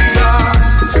an answer.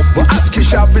 Well, ask you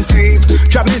shall receive.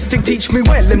 Jah mystic teach me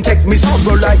well and take me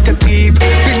sorrow like a thief.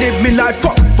 We live me life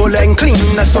up full and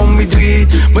clean, that's how me do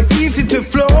it. But easy to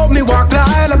flow, me walk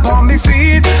light upon me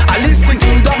feet. I listen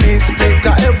to the mystic,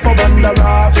 I help a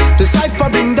wanderer.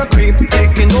 Deciphering the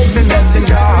cryptic, and open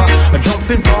messenger. I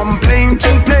jumping from plane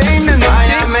to plane, and I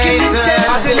am Mason.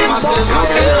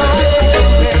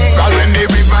 Cause when the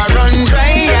river run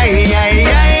dry,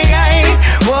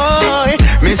 boy,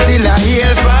 me still a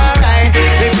heal for I.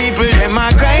 The people them a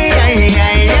cry,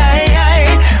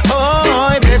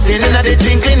 oh, blessing in the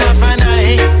twinkling of an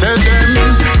eye. Tell them,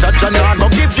 Jah nah go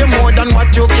give you more than what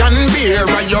you can bear.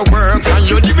 And your works and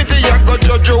your divinity, I go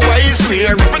judge you wise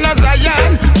swear. Up in a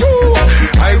Zion, woo,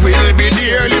 I will be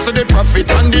there. Listen to the prophet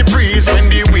and the priest when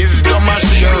the wisdom a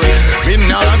share. Me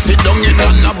nah sit down in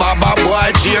a baba boy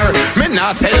chair. Me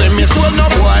nah sell me soul, no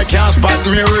boy can't spot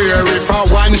me rear. If I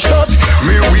one shot,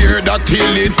 me wear that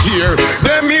till it tear.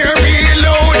 Them hear me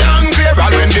loud and clear.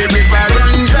 And when the river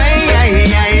run dry,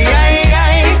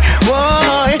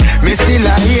 boy, me still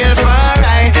a heal for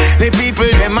I. The people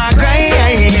them a cry,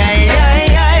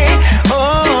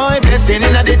 oh, blessing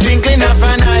in the twinkling of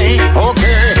an eye.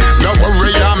 Okay, no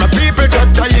worry, I'm a people.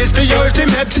 Jah is the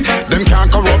ultimate. Them can't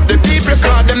corrupt the people,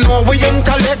 cause them know we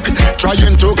intellect.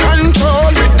 Trying to control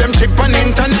with them chip on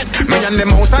internet. Me and the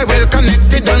most I well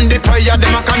connected, and the prayer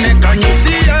them a connect. And you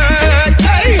see it,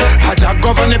 hey, Jah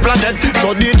govern the planet,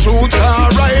 so the truth's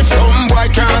alright. Some boy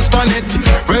can't stand it.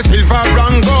 Well, silver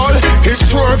and gold, it's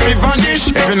sure if it vanish.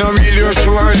 If you not real, you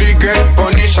surely get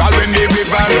punished. All when the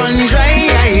river run dry,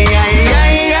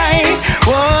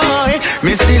 boy,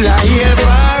 me still a heal for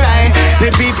I. The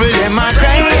people them a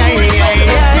cry,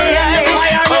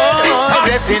 oh,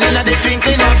 blessing in the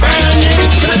twinkling of an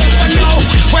eye.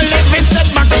 Well, every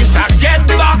setback is a get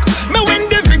back. Me win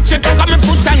the victory, take on my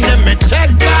foot and then me check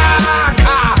back.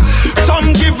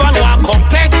 Some give and walk come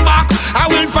take back. I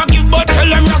will forgive, but tell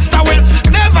them Rasta will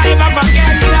never ever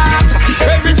forget that.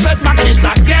 Every setback is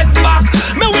a get back.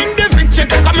 Me win the victory,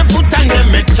 take on my foot and then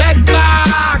me check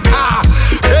back.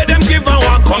 Let them give and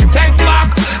walk come take back.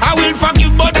 I will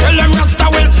forgive, but tell them Rasta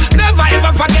will never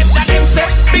ever forget that. Them say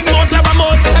big mouth love a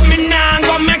mouth, say me nah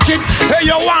go make it. Hey,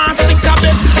 you want stick a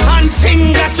bit and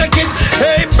finger check it.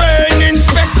 Hey, burning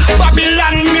speck,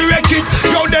 Babylon me wreck it.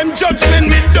 Yo, them judgment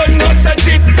me done go set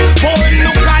it. Boy,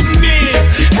 look at me.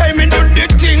 Hey, me do the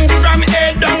thing from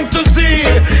A down to Z.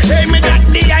 Hey, me that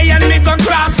the I and me go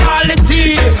cross all the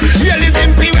T. Here is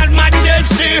Imperial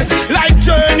Majesty. Life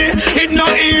journey, it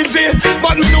not easy,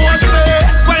 but me know say,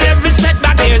 well, every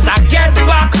setback is a get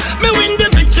back. Me win the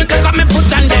victory, cause me put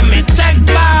and then me check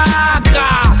back.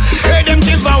 Hey, them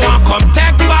give a walk, come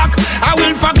take back. I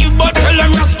will forgive, but tell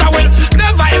them Rasta will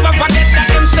never ever forget that.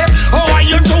 Them say, how are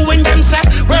you doing? Them say,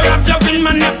 where have you been?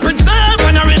 Man, I preserve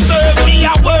and I reserve me.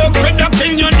 I work for the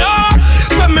king, you know.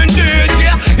 So me do it,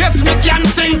 yeah. Yes, me can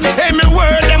sing. Hey, me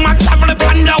word, them I travel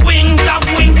upon the wings of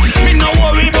wings. Me no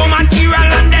worry about material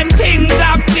and them things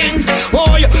of things.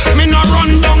 Oh, yeah. Me no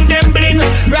run down them bling.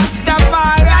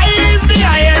 Rastafari is the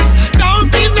highest. Don't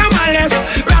give them a less.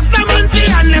 Rastaman fi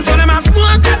honest, so them a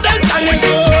smoke at them talent.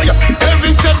 Oh, yeah.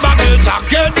 Every setback is a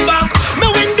get back. Me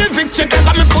win the victory,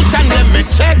 cause me foot and then me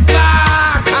check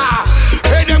back.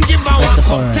 Hey, them give a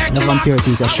Rastafari, love and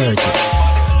purity is a surety.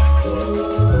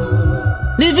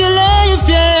 Live your life,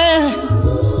 yeah.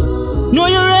 Know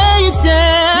your rights,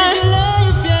 yeah.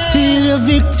 Feel your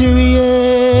victory,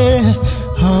 yeah.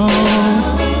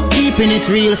 Oh. Keeping it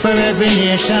real for every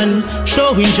nation.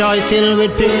 Showing joy filled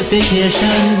with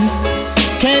purification.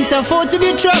 Can't afford to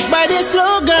be trapped by this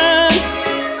slogan.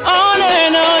 On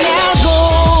and on I go.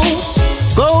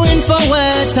 Going for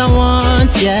what I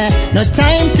want, yeah. No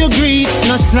time to greet,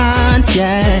 no slant,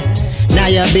 yeah. Now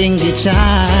you bring the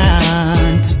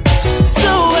chant. So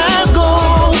I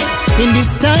go. In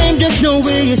this time, just know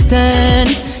where you stand.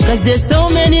 Cause there's so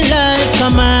many life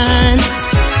commands.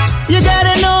 You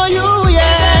gotta know you,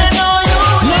 yeah.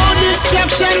 No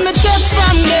distraction, me take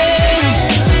from me.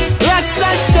 Rasta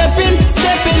stepping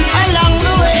along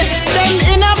the way. Them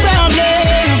in a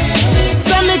problem.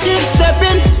 So me keep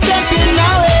stepping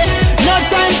away. No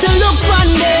time to look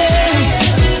one day.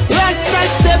 Rasta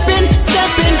stepping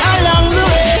along the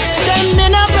way. Them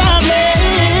in a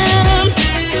problem.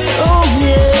 Oh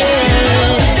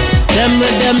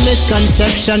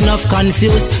misconception of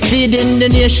confused, feeding the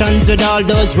nations with all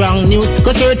those wrong news.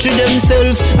 Go search to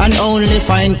themselves and only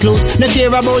find clues. No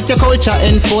care about your culture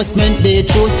enforcement they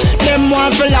choose. Them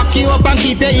want to lock you up and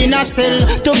keep you in a cell,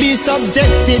 to be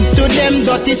subjected to them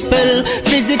dirty spell.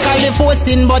 Physically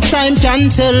forcing but time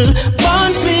can tell.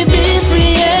 Born free, be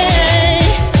free, yeah.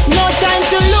 No time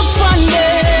to look one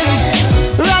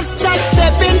day. Rasta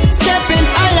stepping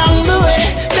along the way.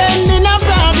 Them in a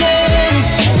problem,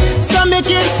 so me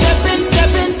keep stepping.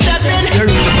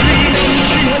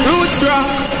 Roots rock,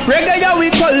 reggae yeah we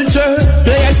culture.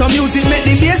 Play some music, make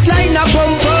the bassline a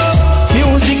pump up.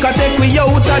 Music a take we out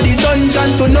of the dungeon.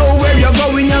 To know where you're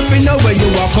going, you have to know where you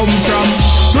are come from.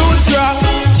 Roots rock,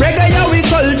 reggae yeah we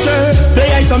culture.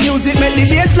 Play some music, make the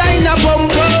bassline a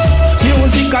pump up.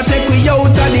 Music a take we out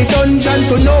of the dungeon.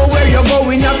 To know where you're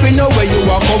going, you have to know where you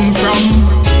are come from.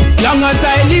 Long as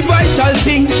I live, I shall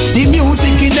sing. The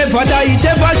music it never die, it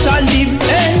ever shall live.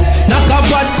 Knock a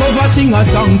bad cover, sing a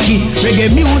song key.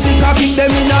 Reggae music, I keep them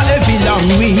in a heavy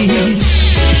language.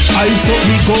 I took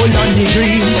the gold and the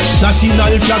green,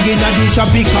 national flag in a the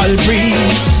tropical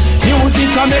breeze. Music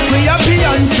I make we happy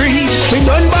and free. We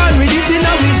done born with it in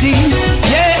our jeans.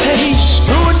 Yeah,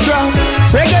 roots rock,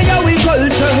 reggae yeah we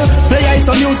culture. Play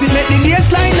some music, make the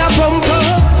bassline a pump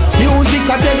up. Music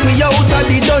a take we out of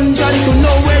the dungeon. To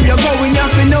know where you're going, you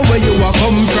have to know where you are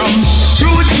come from.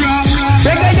 Roots rock,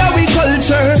 reggae yeah we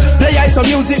culture. Play some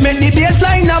music, make the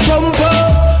bassline a pump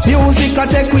up. Music a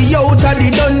take we out of the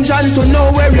dungeon. To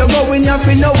know where you're going, you have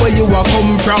to know where you are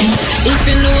come from. If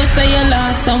you know say you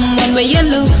lost someone where you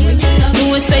love,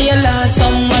 know say you lost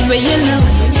someone where you love.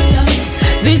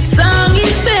 This song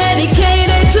is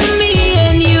dedicated to me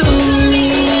and you.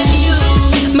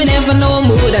 Me never know me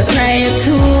woulda cry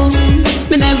too.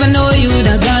 Me never know you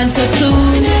woulda gone so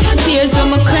soon. Tears on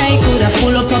my cry coulda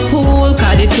full up a pool.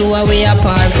 Cause the two are way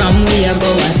apart from we a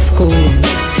go to school.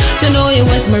 You know you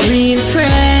was my real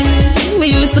friend. We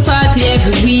used to party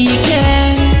every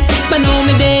weekend. But now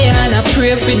me there and I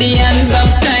pray for the hands of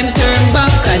time turn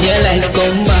back and your life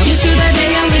come back. You shoulda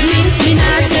there with me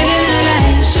not telling a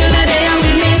lie. Shoulda there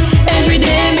with me, every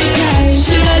day me cry.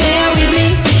 Shoulda there with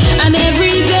me, and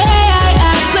every day I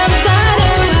ask the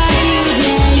Father why you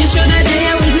there. You shoulda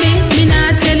there with me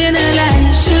not telling a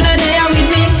lie. Shoulda there with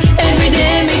me, every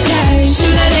day me cry.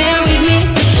 Shoulda there with me,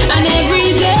 and every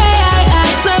day I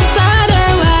ask the Father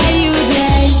why you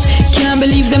there. Can't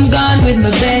believe them gone with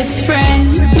my best friend.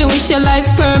 Me wish your life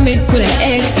permit coulda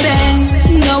extend.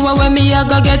 Now when me I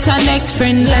go get a next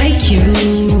friend like you.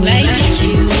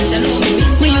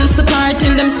 We used to party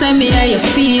and them send me a your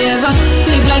favor.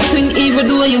 Live like twin evil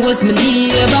though you was my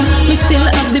neighbor. Me still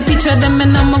have the picture them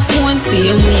and on my phone.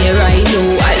 Same way right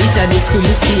now I eat a the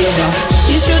screen saver.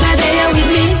 You shoulda there with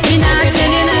me not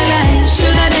telling a lie.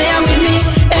 Shoulda there with me,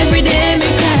 every day me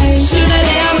cry. Shoulda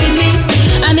there with me,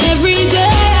 and every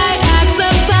day I ask the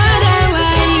Father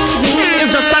why you there.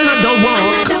 It's just another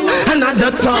walk,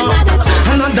 another talk.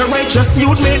 Another righteous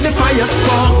youth made the fire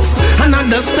sparks.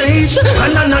 Another stage,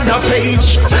 and another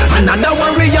page. Another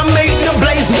warrior made the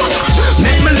blaze walk.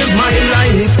 Make me live my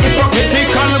life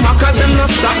hypocritical, cause them not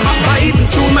stop my bite.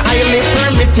 Through my highly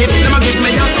permitted, them a give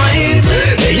me a fight.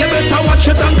 Hey, you better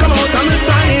watch it and come out on the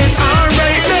side.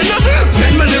 Alright then,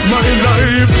 make me live my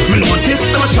life. Me know this,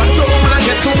 them a chat up when I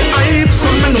get too hype.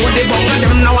 Some me know they bong and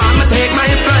them now I'ma take my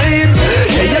flight.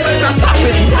 Hey, you better stop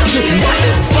it, watch it, what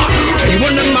is fuck. Hey,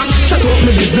 when them a chat up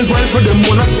me business while for them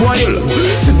wanna spoil.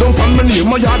 Sit down from my name,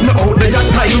 my yard me out there a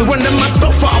tile. When them a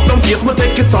tough off them face, me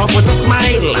take it off with a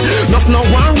smile. Enough no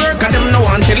one work and them no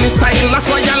one tell the style. That's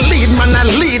why I lead, man, I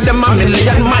lead them a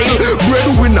million mile.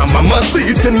 Breadwinner, mama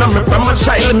see it in me from a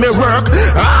child. Me work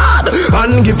hard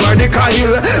and give her the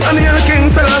Kyle. And the king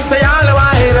still say all the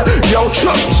while. Yo,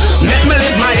 Chuck, let me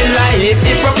live my life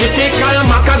hypocritical,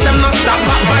 cause them not stop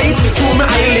back bite. Through me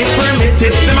highly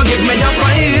permitted, them a give me a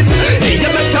fight. Hey,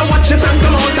 you better watch it and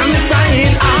come out on the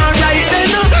side. Alright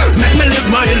then, let me live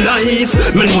my life.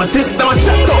 Me know this time I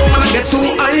chat out when I get too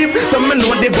hype. So me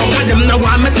know the bug of them now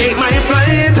want me take my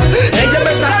flight. Hey, you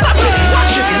better stop it,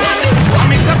 watch it, watch it.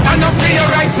 Promise to stand up for your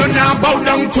rights, so now bow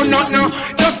down to nothing.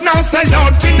 Just now sell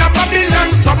out for the Babylon.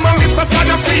 Some of us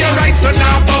stand up for your rights, so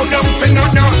now bow down for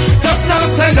nothing. Just now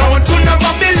sell out to the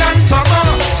Babylon. Some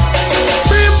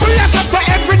people are up for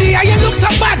every day and you look so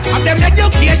bad. Have them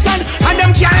education and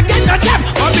them can't get no job.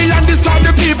 Babylon destroy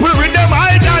the people with them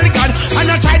idol God. And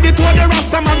I tried it with the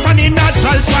Rasta man from the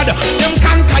natural shad. Them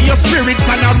conquer your spirits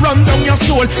and I run down your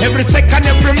soul. Every second,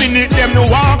 every minute, them no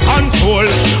want control.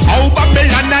 How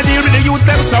Babylon I deal with the youth,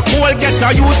 them so cool. Get a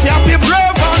youth, you have to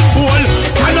brave and bold.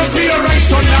 Stand up for your rights,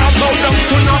 so now bow down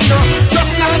to nothing.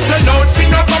 Just now sell out for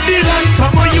no Babylon.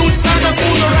 Some of youth stand up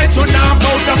for your rights.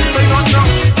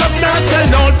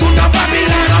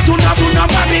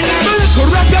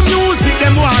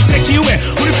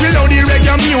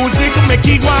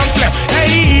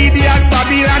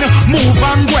 Babylon, move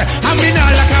and go. I mean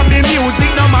all like the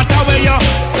music, no matter where you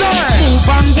say. Move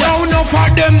and go. Now enough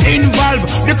of them involved.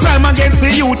 The crime against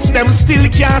the youths, them still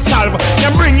can't solve.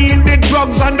 Them bring in the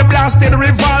drugs and the blasted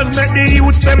revolve. Make the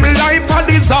youths, them life a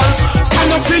dissolve.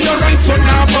 Stand up for your rights, so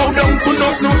now bow down to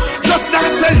nothing. Just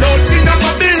dance the Lord, in a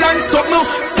Babylon something.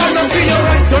 Stand up for your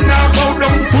rights, so now bow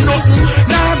down to nothing.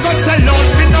 Now go tell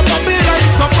Lord, in a Babylon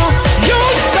something.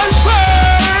 Youth stand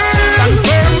firm. Stand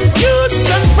firm. Youth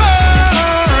stand firm.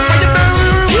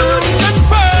 Youth stand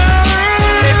firm.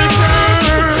 Every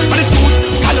turn. But the truth,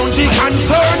 challenge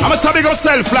concern. I'm a big of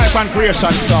self-life and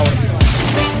creation sound.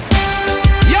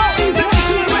 Yo,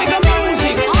 international reggae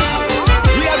music.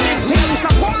 We are big things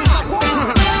upon.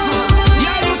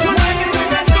 Yeah, you can make it with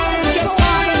the sound. Just so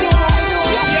I know.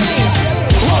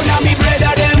 Hold on, me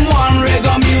brother, them one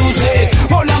reggae music.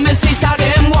 Hold on, me sister,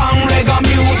 them one reggae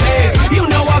music. You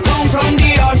know I come from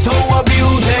the earth, so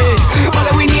abuse it. All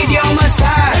we need you on my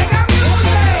side.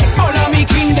 Hold on, me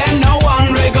king, them no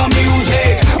one reggae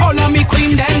music. Hold on, me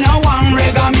queen, them no one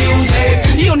reggae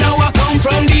music. You know I come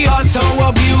from the earth, so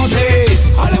abuse it.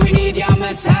 All we need you on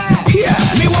my side. Yeah,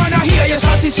 me wanna hear your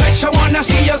satisfaction, wanna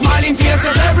see your smiling face.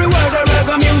 Cause everywhere the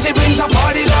reggae music brings a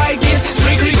party like this.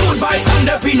 Strictly good vibes and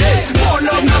happiness. More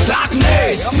love, no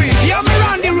slackness. Yeah, me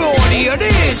on the road, hear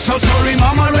this. So sorry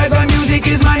mama, reggae music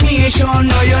is my nation.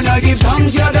 No, you not give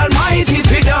thanks, you're the almighty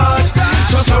for that.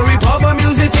 So sorry papa,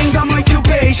 music things are my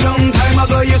occupation. Time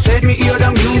ago you said me hear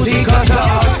the music a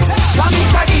talk. So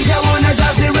Mr. DJ wanna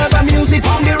just the reggae music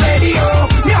on the radio.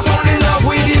 Me I fall in love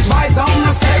with these vibes on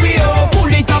my stereo.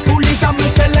 Pull it up, me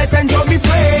say let enjoy me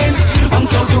friends. And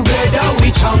so together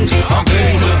we chant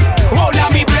again. Hold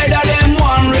on me brother, them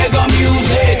one reggae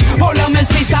music. Hold on me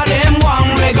sister, them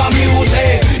one reggae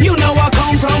music. You know I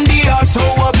come from the earth, so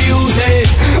abuse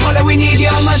it. All that we need you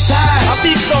on my side. A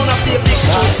big sound of the big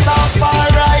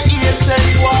Rastafari,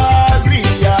 ancient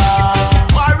warrior.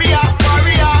 Warrior,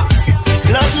 warrior.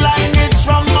 Bloodline it's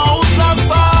from out of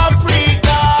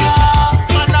Africa.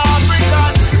 Man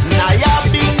African. Naya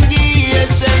Bingi,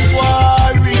 ancient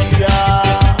warrior.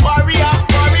 Warrior,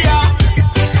 warrior.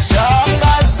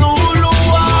 Shaka Zulu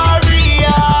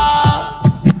warrior.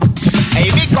 Hey,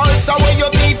 me culture where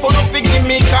your people don't forgive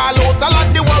me. Call out a lot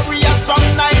the warriors from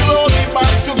Nairobi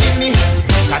back to Guinea.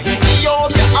 Cause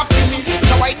Ethiopia happy me.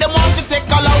 So why them want to take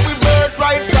all our birth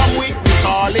right from we?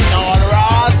 Calling all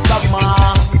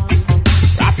Rastaman.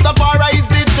 Rastafari is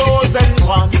the chosen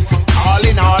one.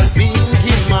 Calling all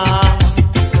Bingy man.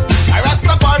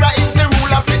 Rastafari is the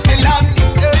ruler of the land.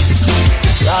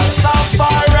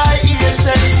 Rastafari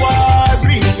ancient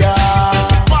warrior.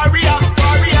 Warrior,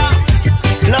 warrior.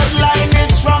 Bloodline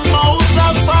it's from out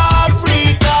of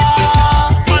Africa.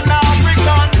 Man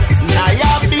African.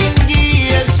 Naya Bingi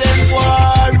ancient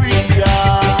warrior.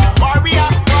 Warrior,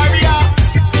 warrior.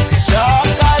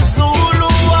 Shaka Zulu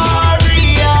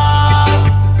warrior.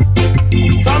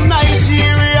 From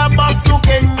Nigeria back to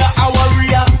Kenya a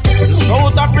warrior.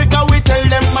 South Africa we tell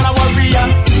them man a warrior.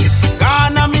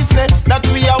 Ghana me say that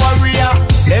we a warrior.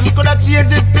 Them coulda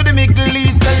change it to the Middle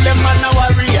East, tell them man a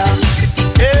warrior.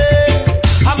 Hey,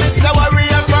 I miss a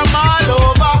warrior from all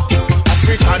over.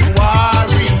 African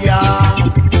warrior.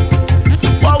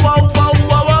 Wow, wow, wow,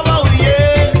 wow, wow, wow,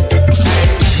 yeah.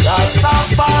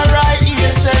 Rastafari,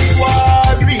 ancient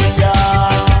warrior.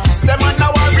 Say man a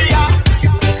warrior.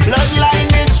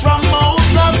 Bloodline it's from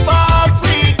out of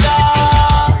Africa.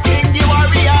 Bingy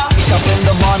warrior. Wake up in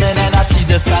the morning and I see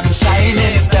the sun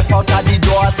shining. Step out of the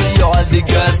door, see all the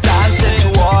girls dancing. To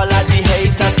all of the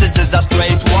haters, this is a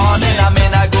straight warning. I'm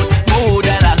in a good mood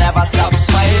and I never stop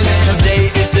smiling.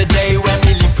 Today is the day when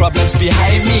we leave problems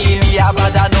behind me. Me a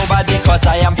bother nobody cause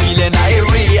I am feeling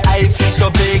irie. I feel so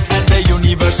big and the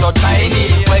universe so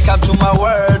tiny. Welcome to my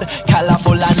world,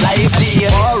 colorful and lively.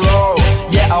 Tomorrow,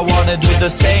 yeah I wanna do the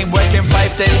same. Working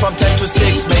 5 days from 10 to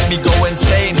 6 make me go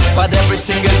insane. But every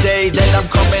single day that I'm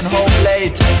coming home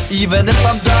late. Even if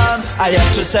I'm done, I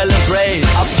have to celebrate.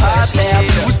 A party,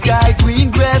 blue sky,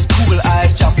 green grass, cool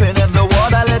eyes. Jumping in the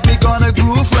water, let me gonna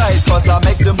groove right. Cause I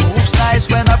make the moves nice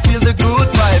when I feel the good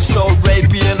vibe. So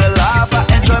great being alive, I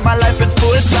enjoy my life in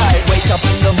full size. Wake up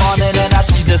in the morning and I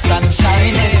see the sun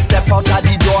shining. Step out of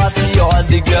the door, see all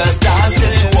the girls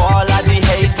dancing. To all of the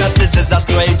haters, this is a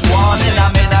straight warning.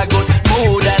 I'm in a good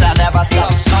mood and I never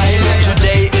stop smiling.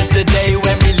 Today is the day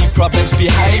when we leave problems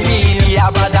behind me. Me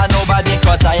a bother nobody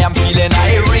cause I am feeling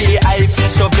irie. I feel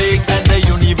so big and the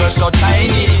universe so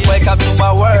tiny. Welcome to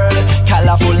my world,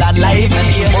 colorful and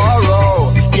lively.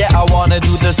 Tomorrow, yeah I wanna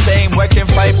do the same. Working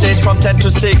 5 days from 10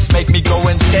 to 6 make me go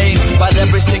insane. But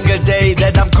every single day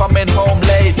that I'm coming home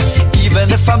late.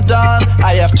 Even if I'm done,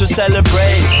 I have to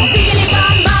celebrate. Ziggity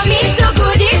bam bam, it's so good.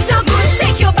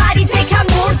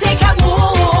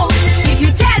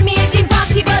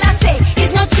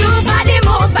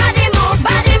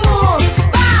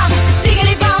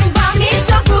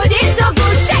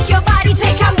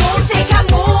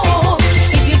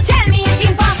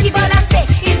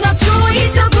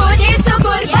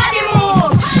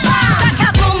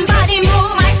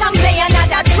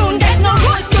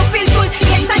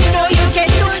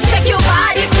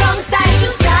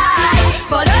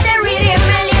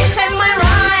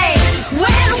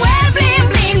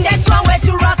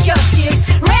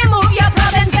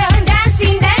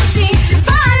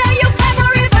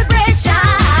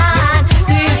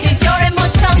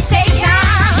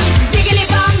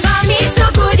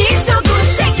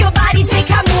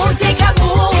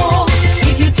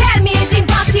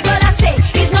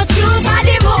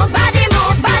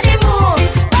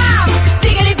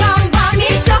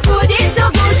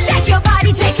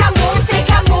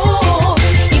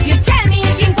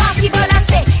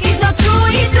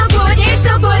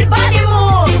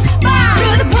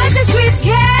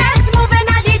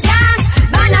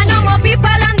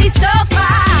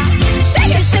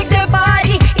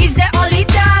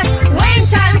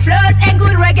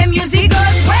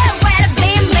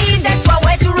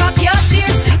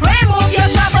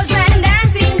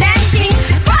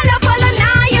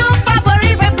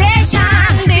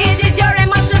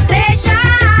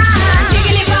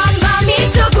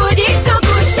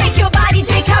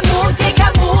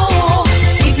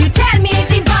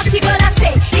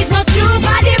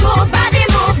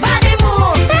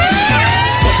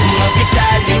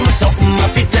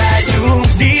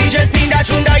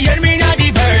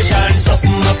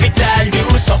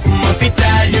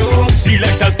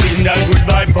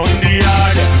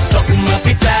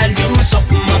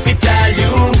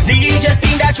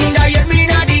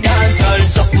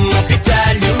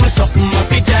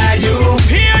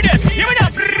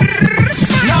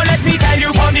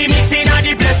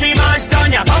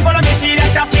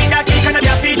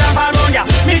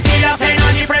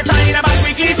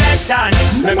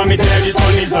 Remember me tell this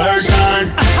on this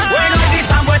version. When all these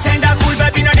boys send a cool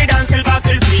baby on the dance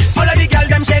battlefield. All of the girls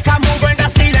them shake and move when the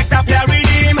selector play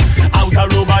rhythm. Out a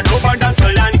rubber over dance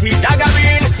all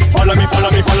anti-daggering. Follow me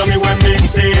when me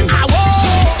sing.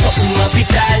 Something I fi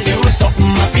tell you, something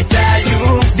I fi tell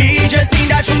you. DJ spin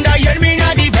that tune that hear me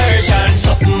na diversion.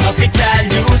 Something I fi tell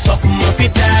you, something I fi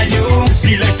tell you.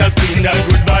 Selector spin that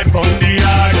good vibe on the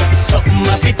yard. Something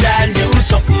I fi tell you,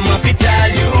 something I fi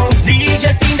tell you.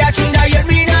 DJ spin that tune that hear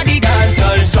me na the dance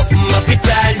hall. Something I fi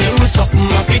tell you, something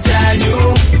I fi tell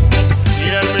you.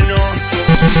 Hear me now.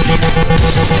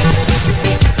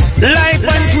 Life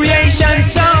and creation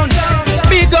sound.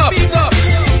 Big up.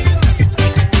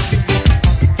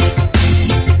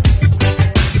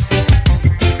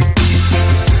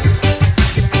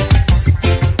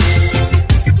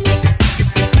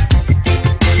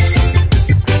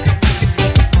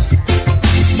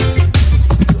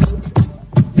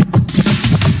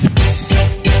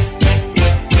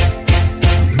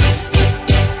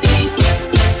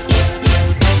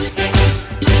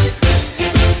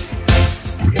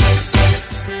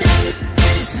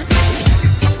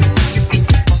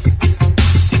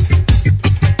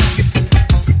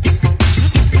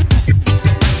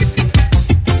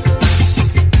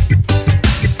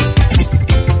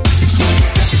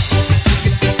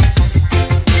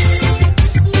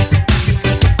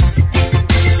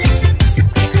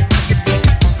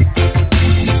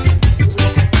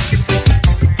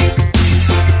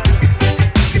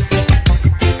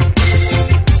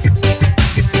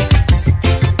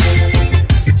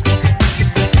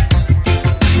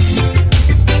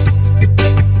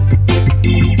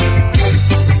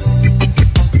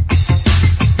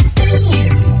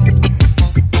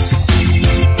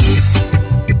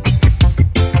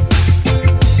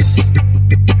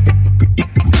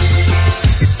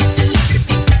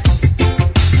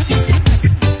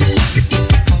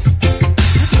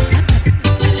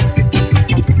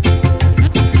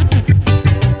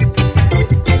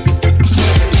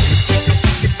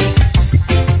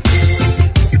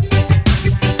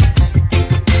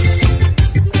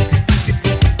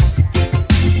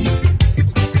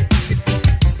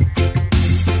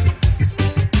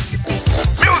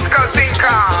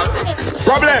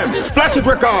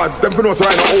 Them for know so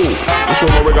right now. Oh, you show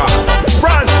no regards.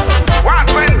 France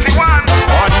 121.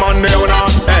 Hard man there with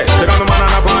us. Hey, take on the man on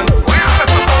the pants.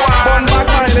 Bun back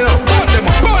mine, you know.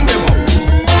 Burn them up.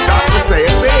 That's to say,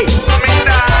 see.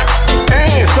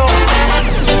 Hey, so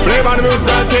play by the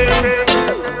musical king.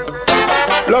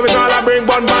 Love is all I bring.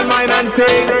 Bun back mine and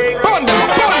take. Burn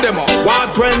them up.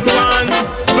 121.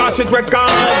 Flash it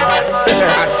records.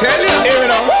 I tell you. Here we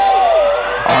go.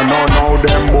 I know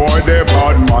them boy, they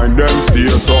bad mind, them stay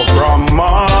so from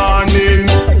morning.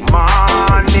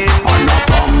 And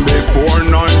from before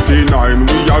 99,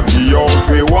 we a be out,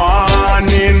 we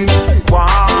warning.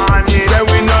 Say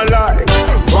we no like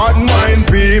bad mind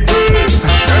people.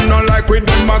 Them no like with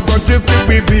them a grudge if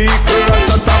we vehicle.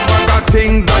 Shut up bag of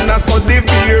things and I study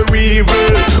be evil.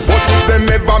 But if them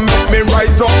ever make me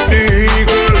rise up the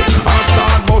eagle, I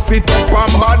start bust it up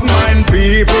on bad mind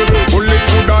people. Bullet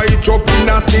coulda hit up in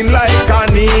a skin like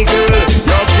an eagle.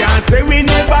 You can't say we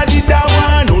never did that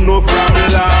one. Who know from a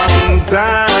long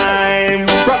time.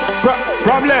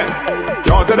 Problem.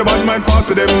 Can't tell the bad mind fast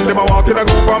to them. Them a walk in a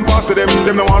group and pass to them.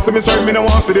 Them no want to me strike, me no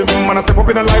want to them. Man I step up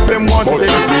in a life, them want to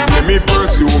them. But me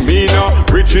pursue me now.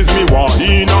 Riches me want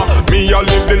he now. Me a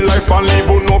live the life and live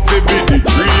who no fi be the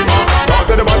dreamer. Can't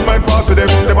tell the bad mind fast to them.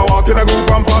 Them a walk in a group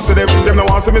and pass to them. Them no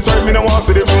want to me strike, me no want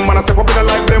to them. Man I step up in a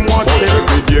life, them want to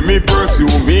them. Me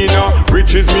pursue me now.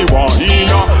 Riches me want he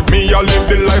now. Me a live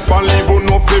the life and live who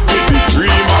no fi be the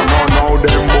dreamer. Now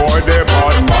them boy they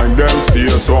bad mind, them stay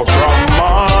so from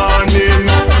morning.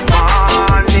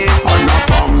 And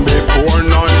from before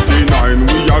 99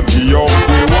 we a be out,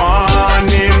 we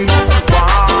warning.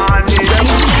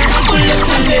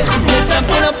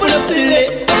 Pull up till it.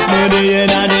 No day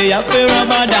and a day I feel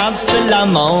rubber dab till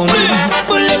I'm morning.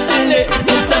 Pull up till it.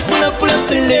 Pull up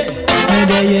till it. No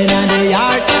day and a day I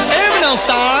no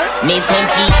star. Me come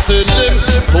keep till them,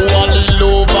 who only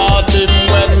love them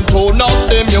when turn up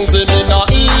the music in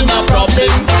a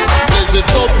problem. Blaze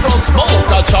it up,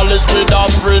 smoke a chalice with a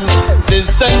friend.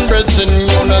 System Britain,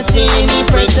 unity in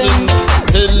prison.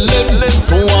 Till them,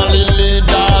 who only lead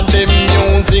on them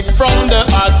music from the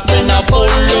heart when I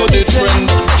follow the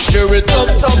trend. Share it up,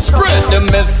 spread the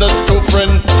message to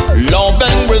friend. Love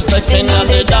and respect in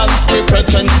the dance we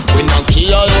pretend. We don't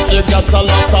care if you got a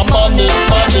lot of money.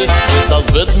 It's a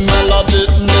sweet melody,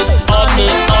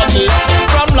 honey.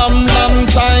 From long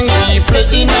time we play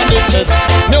in the fest.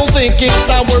 Music is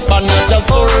our band, not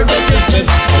just for the business.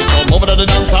 So move to the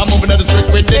dance, I'm moving to the street.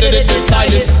 We we did it,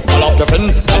 decided. Call up your friend,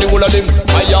 and the whole of them.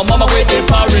 And your mama with the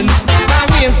parents. Now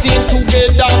we ain't staying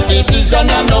together, division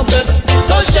and no best.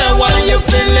 So share what you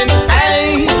feeling,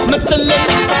 ayy. Me tell it,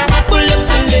 pull up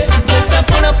till it. Yes, I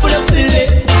pull up till it.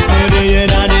 Day and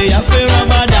day, I feel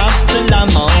Javada till I'm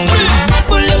hungry.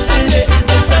 Pull up till it,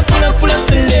 yes, I pull up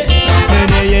till it.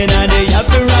 Day and day, I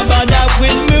feel Javada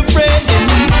with me friend.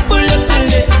 Pull up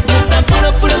till it, yes, I pull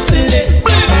up till it.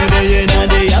 Day and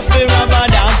day, I feel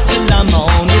Javada till I'm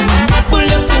hungry. Pull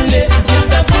up till it,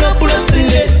 yes, I pull up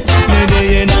till it.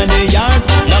 Day and day,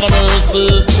 Lord of mercy.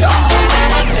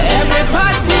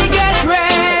 Everybody get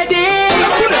ready.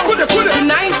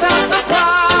 Nice out the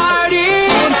party.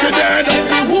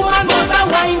 Every woman must a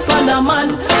wine for the man.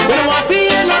 We don't want to be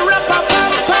in a rap a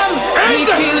pam pam. We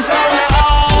kill sound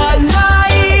all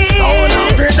night.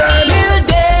 Till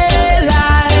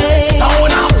daylight.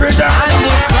 And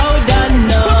the crowd don't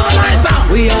know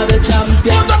we are the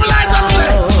champions.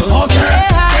 Okay,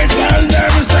 they tell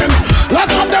them same.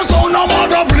 Lock up the sound, no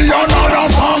matter play another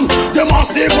song. The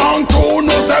massive and crew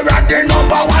no say we're the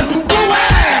number one. Go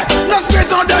away, no space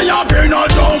no day you feel no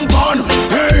jump on.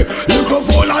 Hey, you go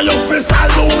fall and you feel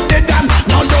salute them.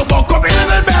 Now you buck up in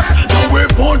the best. Now we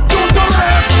put you to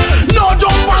rest. No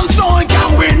jump on sound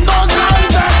can win no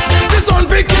contest. This one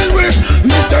we kill with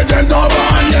me say them no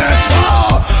run yet.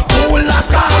 Oh, full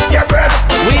lock off your breath.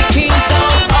 We kill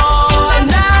sound all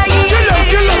night. Kill out.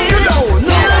 Till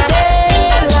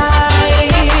daylight.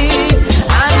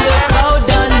 And the crowd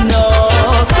don't know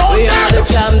we are the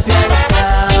champions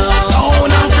sound.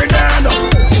 Sound and pretend.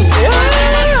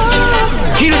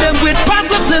 Kill them with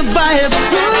positive vibes.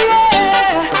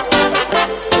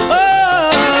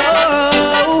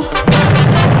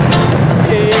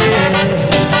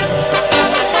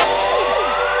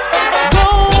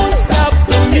 Don't stop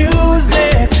the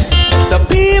music. The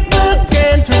people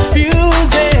can't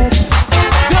refuse it.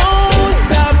 Don't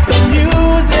stop the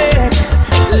music.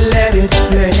 Let it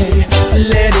play.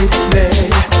 Let it play.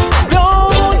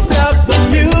 Don't stop the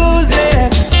music.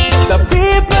 The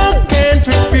people can't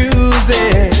refuse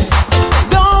it.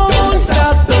 Don't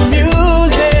stop the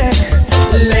music.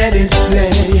 Let it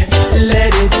play.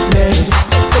 Let it play.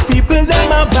 The people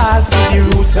them are bad for the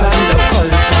roots and the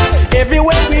culture.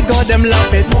 Everywhere we go, them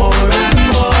love it more and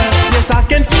more. Yes, I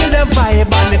can feel the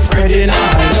vibe and it's spreading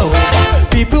all over.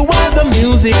 People want the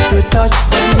music to touch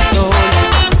them soul.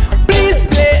 Please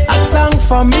play a song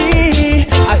for me,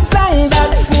 a song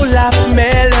that full of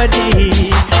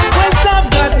melody. Once I've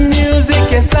got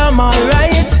music, yes, I'm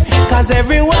alright. Cause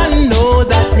everyone know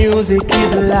that music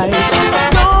is life.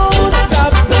 Don't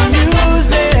stop the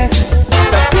music.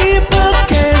 The people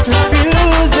can't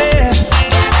refuse it.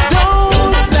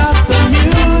 Don't stop the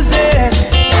music.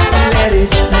 Let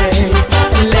it play.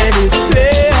 Let it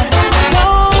play.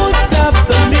 Don't stop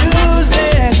the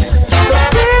music. The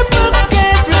people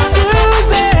can't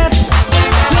refuse it.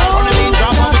 Don't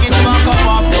stop the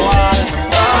music.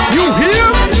 You hear?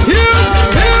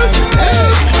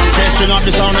 Say string up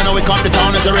the sound and we come to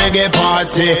town as a reggae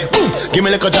party. Boom. Give me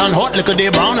a little John Hot, little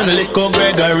Dave Brown and a little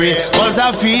Gregory. Cause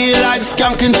I feel like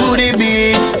skanking to the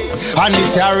beat. And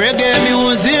this here reggae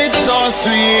music so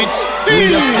sweet.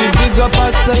 We have to big up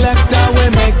a selector, we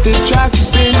make the track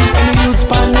spin. And the youths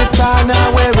pan the corner,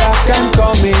 we rock and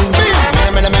come in.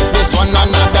 Me make this one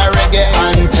another reggae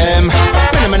anthem.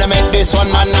 Me make this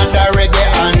one another reggae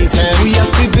anthem. We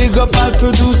have to big up our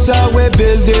producer, we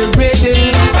build the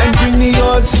rhythm and bring the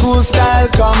old school style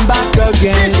come back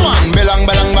again. This one belongs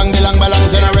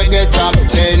in a reggae top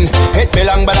 10. It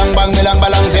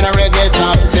belongs in a reggae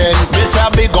top 10. This a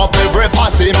big up every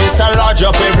posse, this a large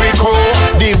up every crew.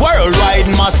 The worldwide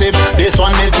massive, this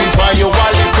one it is for you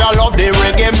all. If you love the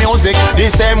reggae music the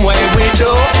same way we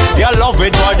do, you love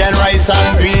it more than rice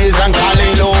and peas and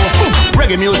callaloo.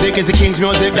 Reggae music is the king's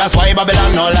music, that's why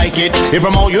Babylon don't like it. It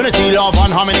promote unity, love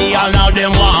and harmony, all now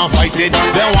them want fight it.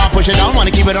 They want push it down,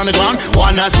 wanna keep it on the ground,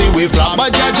 wanna see we flop.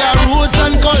 But Jah roots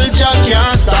and culture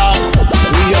can't stop.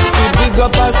 We have to big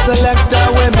up a selector,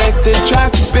 we make the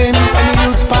track spin. And the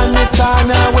youths pan the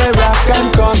corner, we rock and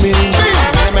come in.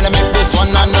 Me make this one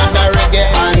another reggae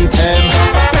anthem.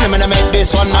 Me make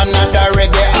this one another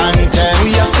reggae anthem.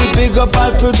 We have to big up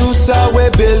our producer, we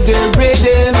build the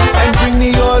rhythm and bring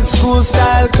the old school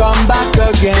style come back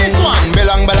again. This one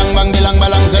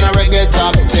belongs in a reggae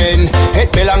top 10.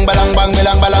 It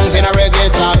belongs in a reggae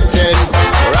top 10.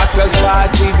 Rockers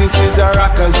party, this is a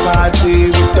rockers party.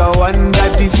 With the one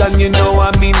that is on, you know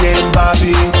I mean name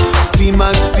Bobby. Steam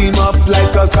and steam up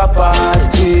like a cup of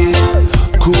hot tea.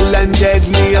 Cool and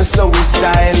deadly, so we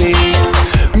styling.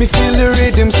 Me feel the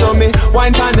rhythm, so me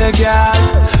wine pan a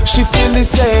girl. She feel the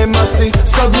same, I see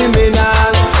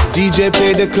subliminal. DJ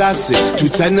play the classics, two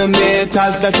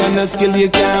metals. That kind of skill you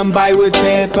can buy with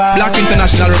paper. Black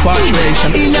International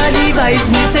Repatriation. Inna the vibes,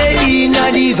 me say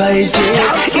inna the vibes,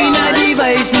 yeah. Inna the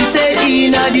vibes, me say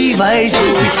inna the vibes,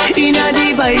 boy. Inna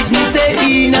the vibes, me say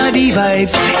inna the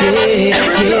vibes, yeah,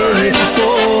 yeah,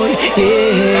 boy,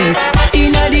 yeah.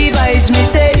 Inna the vibes, me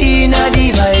say inna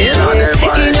the vibes, yeah.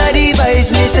 Inna the vibes,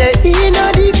 me say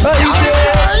inna the vibes,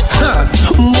 yeah.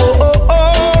 Oh oh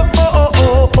oh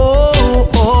oh oh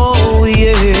oh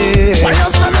yeah. Why you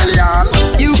say million?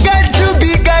 You got to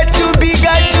be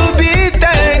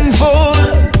thankful.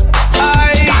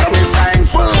 Gotta be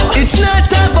thankful. It's not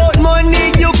about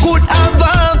money, you could have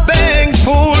a bank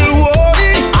full.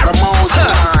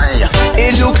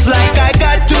 It looks like I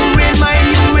got to remind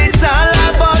you it's all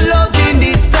about love in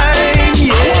this time,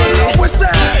 yeah.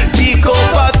 Pick up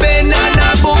a pen and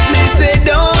a book, me say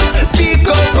don't pick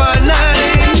up a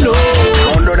line, no.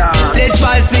 Let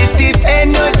positive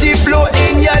energy flow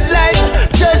in your life,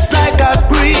 just like a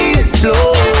breeze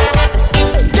flow.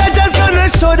 They're just gonna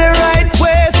show the right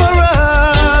way for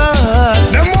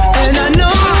us, and I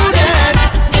know that,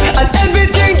 and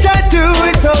everything I do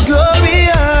is so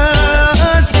glorious.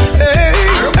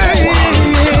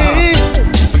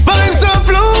 Vibes so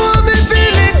flow, I'm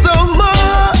feeling so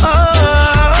much.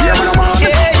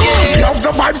 Love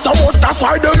the vibes so much, that's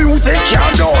why the music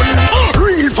can't done.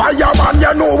 Real fireman,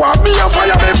 you know what me a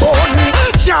fire me burn.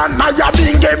 Can't my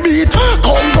being a beat,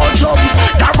 come go jump.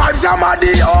 The vibes are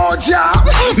muddy, oh Jah,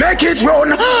 make it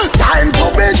run. Time to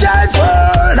be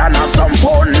joyful and have some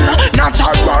fun.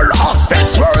 Natural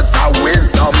aspects, words of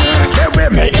wisdom. They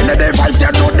will make any the vibes,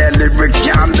 you know the lyrics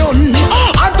can't done.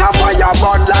 And the fire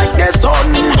burn like the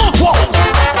sun. Whoa.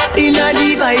 Inna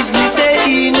the vibes, me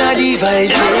say inna the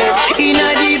vibes, boy.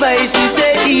 Inna the vibes, me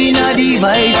say inna the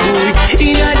vibes, boy.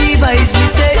 Inna the vibes, me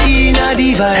say inna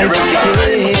the vibes,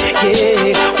 yeah,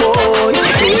 yeah, boy,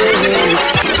 yeah.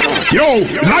 Yo,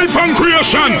 life and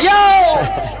creation. Yo,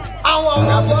 I want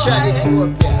to try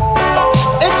Ethiopia.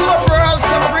 Ethiopia all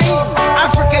supreme,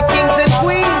 Africa kings and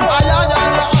queens.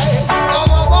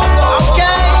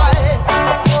 Okay,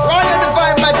 Royal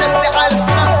Divine Majesty, I'll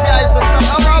Selassie,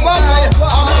 Mama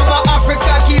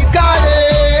Africa keep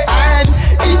calling, and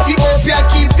Ethiopia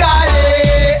keep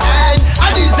calling, and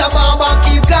Addis Ababa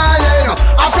keep calling.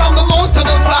 I'm from the mountain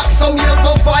of black, some hear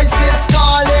the voices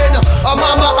calling.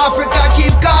 Mama Africa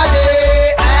keep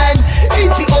calling, and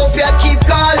Ethiopia keep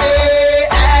calling,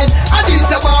 and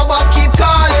Addis Ababa keep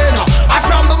calling. I'm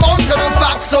from the mountain of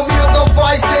black, some hear the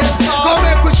voices. Go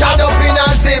make we chat up in a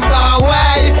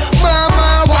Zimbabwe.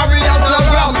 Mama warriors no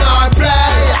from nor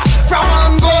play. From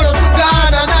Angola to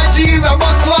Ghana, Nigeria,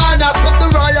 Botswana, put the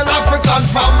Royal African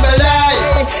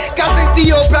family. Cause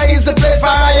Ethiopia is the place for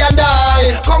I and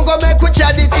I. Come go make we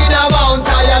chat it in a Mount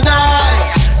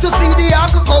Ironai. To see the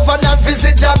Ark Covenant,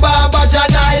 visit Javada,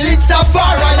 Jahi, Lich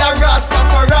Tafari and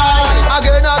Rastafari.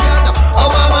 Again,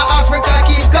 oh Mama Africa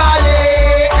keep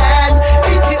calling, and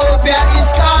Ethiopia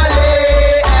is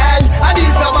calling, and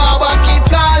Addis Ababa keep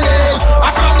calling.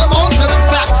 I'm from the mountain of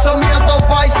black, some hear the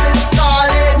voices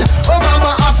calling. Oh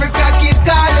Mama Africa keep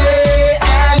calling,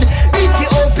 and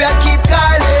Ethiopia keep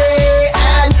calling,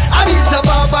 and Addis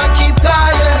Ababa keep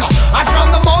calling. I'm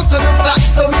from the mountain of black,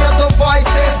 some hear the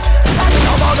voices.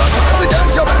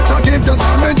 You better keep the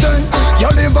sanity. You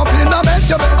live up in a mess,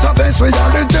 you better face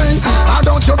reality. And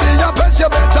don't you be a pest, you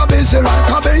better be like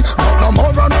a bee. No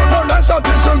more and no less, that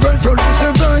is the great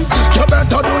philosophy. You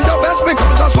better do your best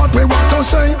because that's what we want to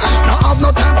see. Now have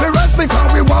no time for rest because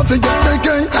we want to get the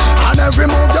key. And every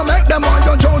move you make them while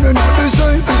you're joining on the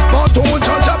scene. But to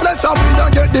judge a bless and we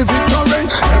don't get the victory.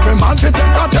 Every man should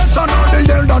take a test and all the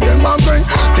yell that them agree.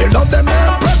 Fill up them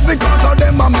impressed because of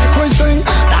them and make we see.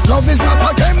 That love is not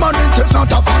a game and it is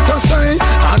not a fantasy.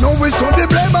 I know it's to be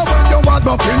blamed when you are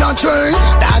up in a tree.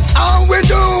 That's how we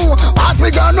do what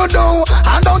we gonna do.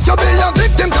 And don't you be a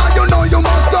victim cause you know you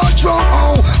must go through.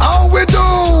 Oh, how we do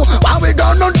what we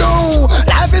gonna do.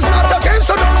 Life is not a game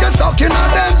so don't get stuck in a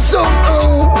them soon.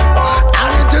 Oh,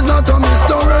 and it is not a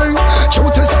mystery.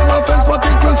 Truth is an offense but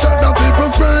it will set the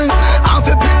people free. Have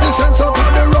to pick the sense out of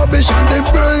the rubbish and the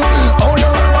brain. All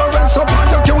your reverence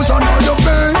upon your cues and all your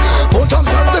pain. Put on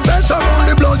self-defense around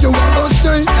the blood you want to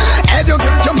see.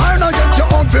 Educate your mind and get your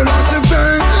own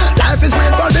philosophy. Life is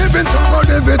made for living, so go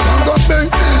live it and go be.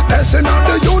 Blessing of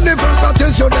the universe, that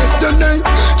is your destiny.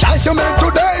 Choice you make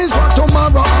today is what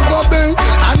tomorrow I'm gonna be.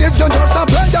 And if you're just a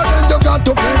player, then you got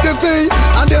to pay the fee.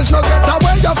 And there's no get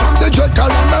away from the dread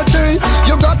calamity.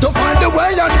 You got to find the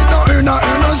way, and it's no inner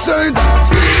say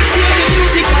that's. Just hear the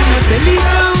music and I sell it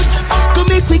out. Go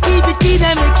make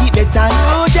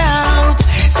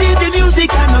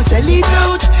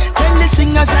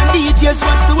singers and DJs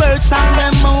watch the world song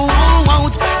them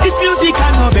out. This music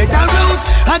I know better rose.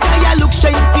 A guy look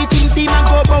strange fitting, see man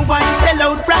go but one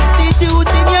sell out.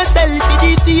 Prostituting yourself with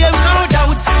the fear, no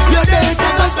doubt. Your dirt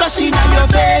I go splashing on your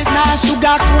face. Nah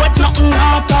sugar coat, nothing,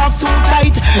 nah talk too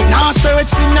tight. Nah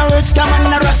search me, no words, come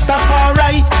on, no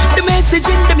Rastafari. The message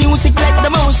in the music let the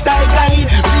most I guide.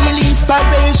 Real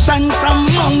inspiration from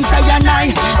Mount Zion.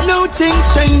 Nothing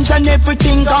strange and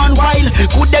everything gone wild.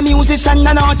 Could the musician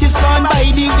and artist gone by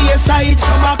the wayside.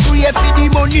 Some are crave for the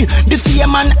money, the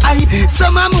fame and hype.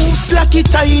 Some are move slacky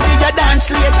tight, they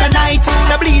dance late at night.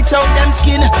 They bleach out them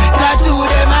skin, tattoo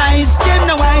them eyes. Them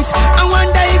no wise, I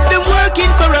wonder if them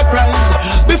working for a prize.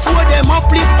 Before them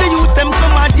uplift the youth, them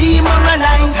come and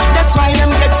demoralize. That's why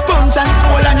them get sponged and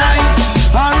colonized.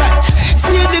 Alright,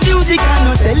 see the music and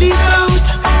no sell it out.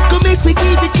 Come make we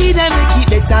keep it clean and make it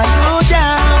better, no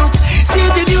doubt. See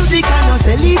the music and no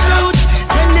sell it out.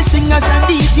 Tell the singers and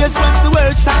DJs watch the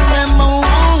world song them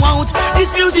out.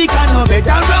 This music and no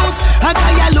better rouse. A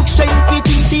guy look strange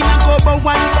fitting, see man go but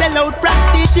one sell out.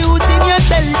 Prostituting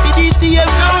yourself with the fear,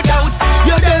 no doubt.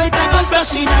 Your dirt that goes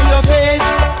splashing on your face.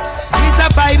 These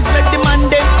are vibes where the man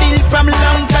them build from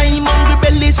long time. Hungry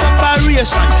belly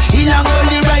separation. He long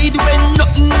only ride when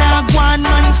nothing nah go on.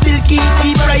 Man still keep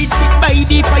the bright. Sit by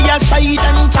the fireside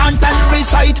and chant and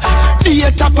recite. Day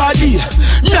top a day,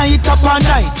 night top a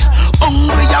night.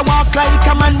 Hungry I walk like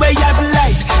a man where you have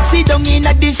life. Sit down in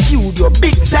a the studio,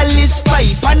 big jealous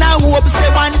pipe. And I hope say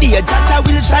one day Jaja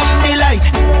will shine the light.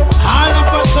 All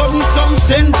of a sudden some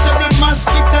sensible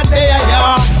mosquito there,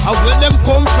 yeah. How will them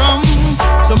come from?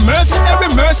 So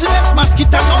merciless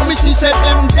mosquito, now me see say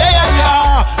them there,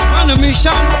 yeah. On a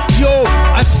mission, yo.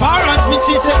 As far as me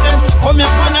see say them come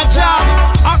here on a job.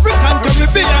 African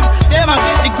Caribbean, them a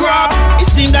get the grab. It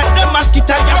seems that the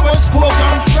mosquito ya was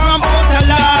spoken from outer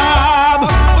lab.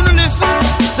 Wanna listen?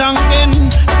 Song then,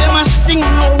 them a sting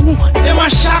now, them a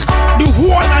shock. The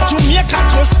whole of Jamaica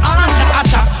just under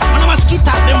attack. Man a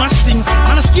mosquito, them a sting.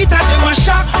 Man a mosquito, them a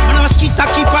shock. Man a mosquito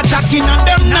keep attacking and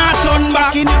them not turn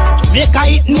back in. Jamaica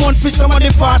it known for some of the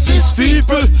fastest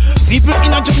people. People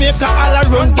in Jamaica all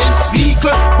around against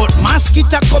vehicle. But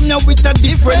mosquito come now with a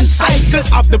different cycle.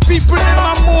 Of the people them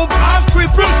a move half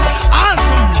crippled. All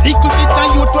from little bit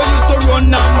of youth who used to run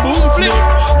and boom flip.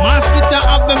 Mosquito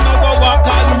have them now go walk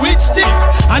all with stick.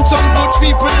 And some good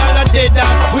people all are dead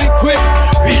off quick.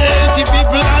 Reality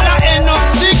people all are end up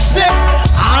sick.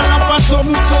 All of a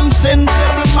sudden some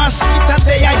sensible mosquito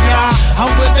they are here.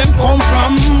 And where them come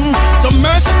from? Some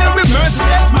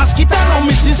merciless mosquito now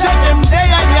me see say them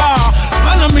they are here.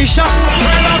 On a mission.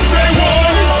 When I say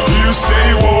whoa, you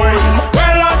say whoa.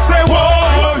 When I say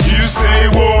whoa, you say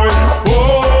whoa.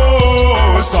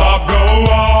 Whoa, stop the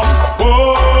war.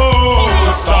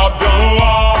 Whoa, stop the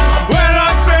war. When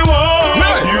I say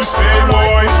whoa, you say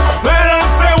whoa. When I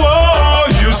say whoa,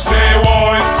 you say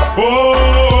whoa.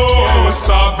 Whoa,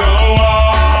 stop the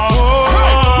war.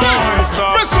 Whoa,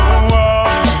 stop the war.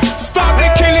 Stop the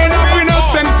killing of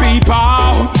innocent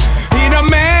people. It don't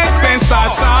make sense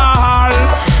at all.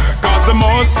 Cause the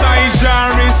Most High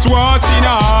Jah is watching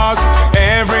us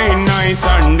every night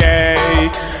and day.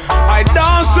 I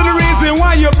don't see the reason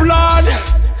why you blood.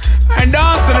 I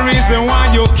don't see the reason why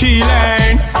you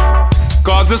killing.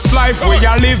 Cause this life we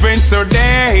are living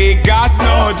today got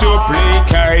no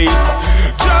duplicate.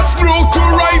 Just look to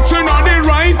right and at the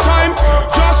right time.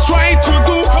 Just try to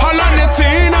do all of the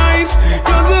thing nice.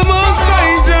 Cause the Most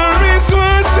High Jah is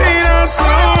watching us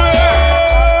away.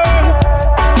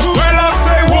 When I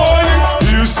say whoa,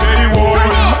 you say whoa.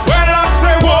 When I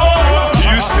say whoa,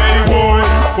 you say whoa.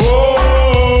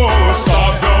 Whoa,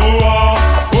 stop the war.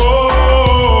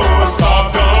 Whoa,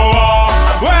 stop the war.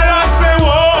 When I say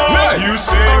whoa, you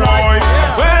say whoa.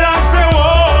 When I say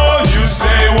whoa, you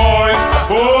say whoa.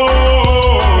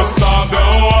 Whoa, stop the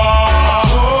war.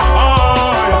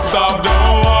 Oh, stop the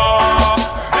war.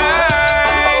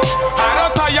 Hey, I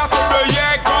don't tire to the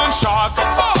yeah gunshots.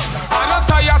 I don't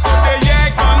tire to the yeah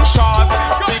gunshot.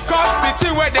 Because the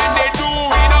thing where then they do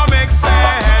it don't make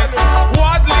sense.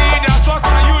 What leaders, what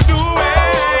are you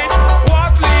doing?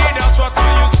 What leaders, what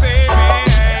are you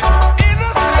saving?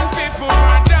 Innocent people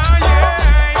are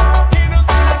dying.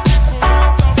 Innocent people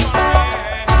are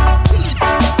suffering.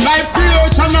 Life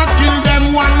creation not kill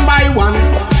them one by one.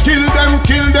 Kill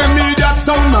them, need that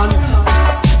sound man.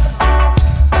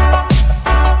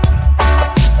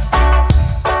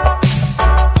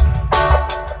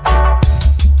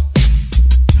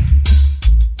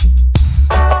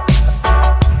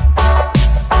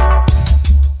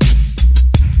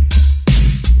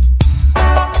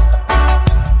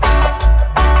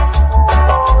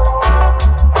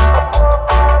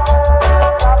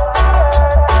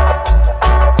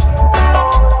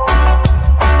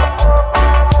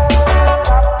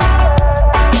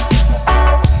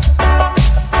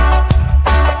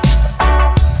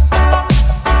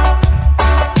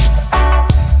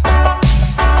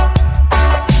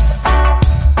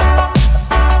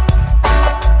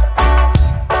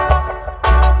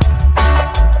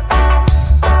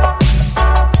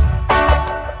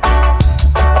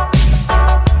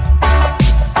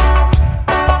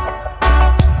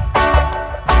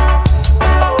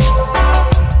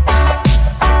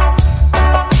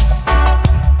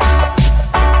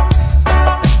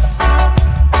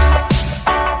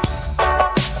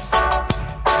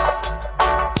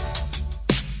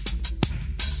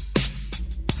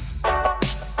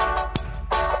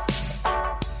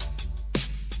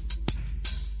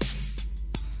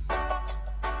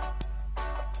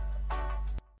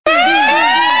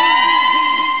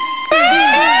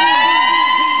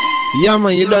 Yeah,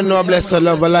 man, you don't know a blessed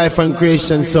love, a life and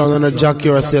creation song, and a Jack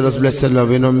Euro said us blessed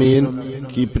love, you know what I mean?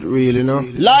 Keep it real, you know.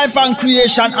 Life and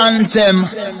creation anthem,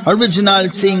 original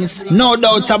things, no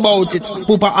doubt about it.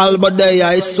 Pupa Alba there,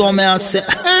 I saw me, I say.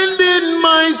 And in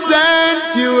my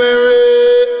sanctuary,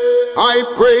 I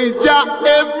praise Jah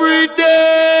every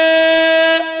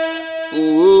day.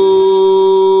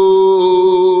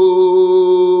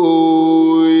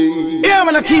 Yeah, I'm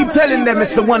gonna keep telling them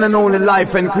it's the one and only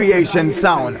life and creation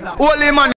sound. Holy man.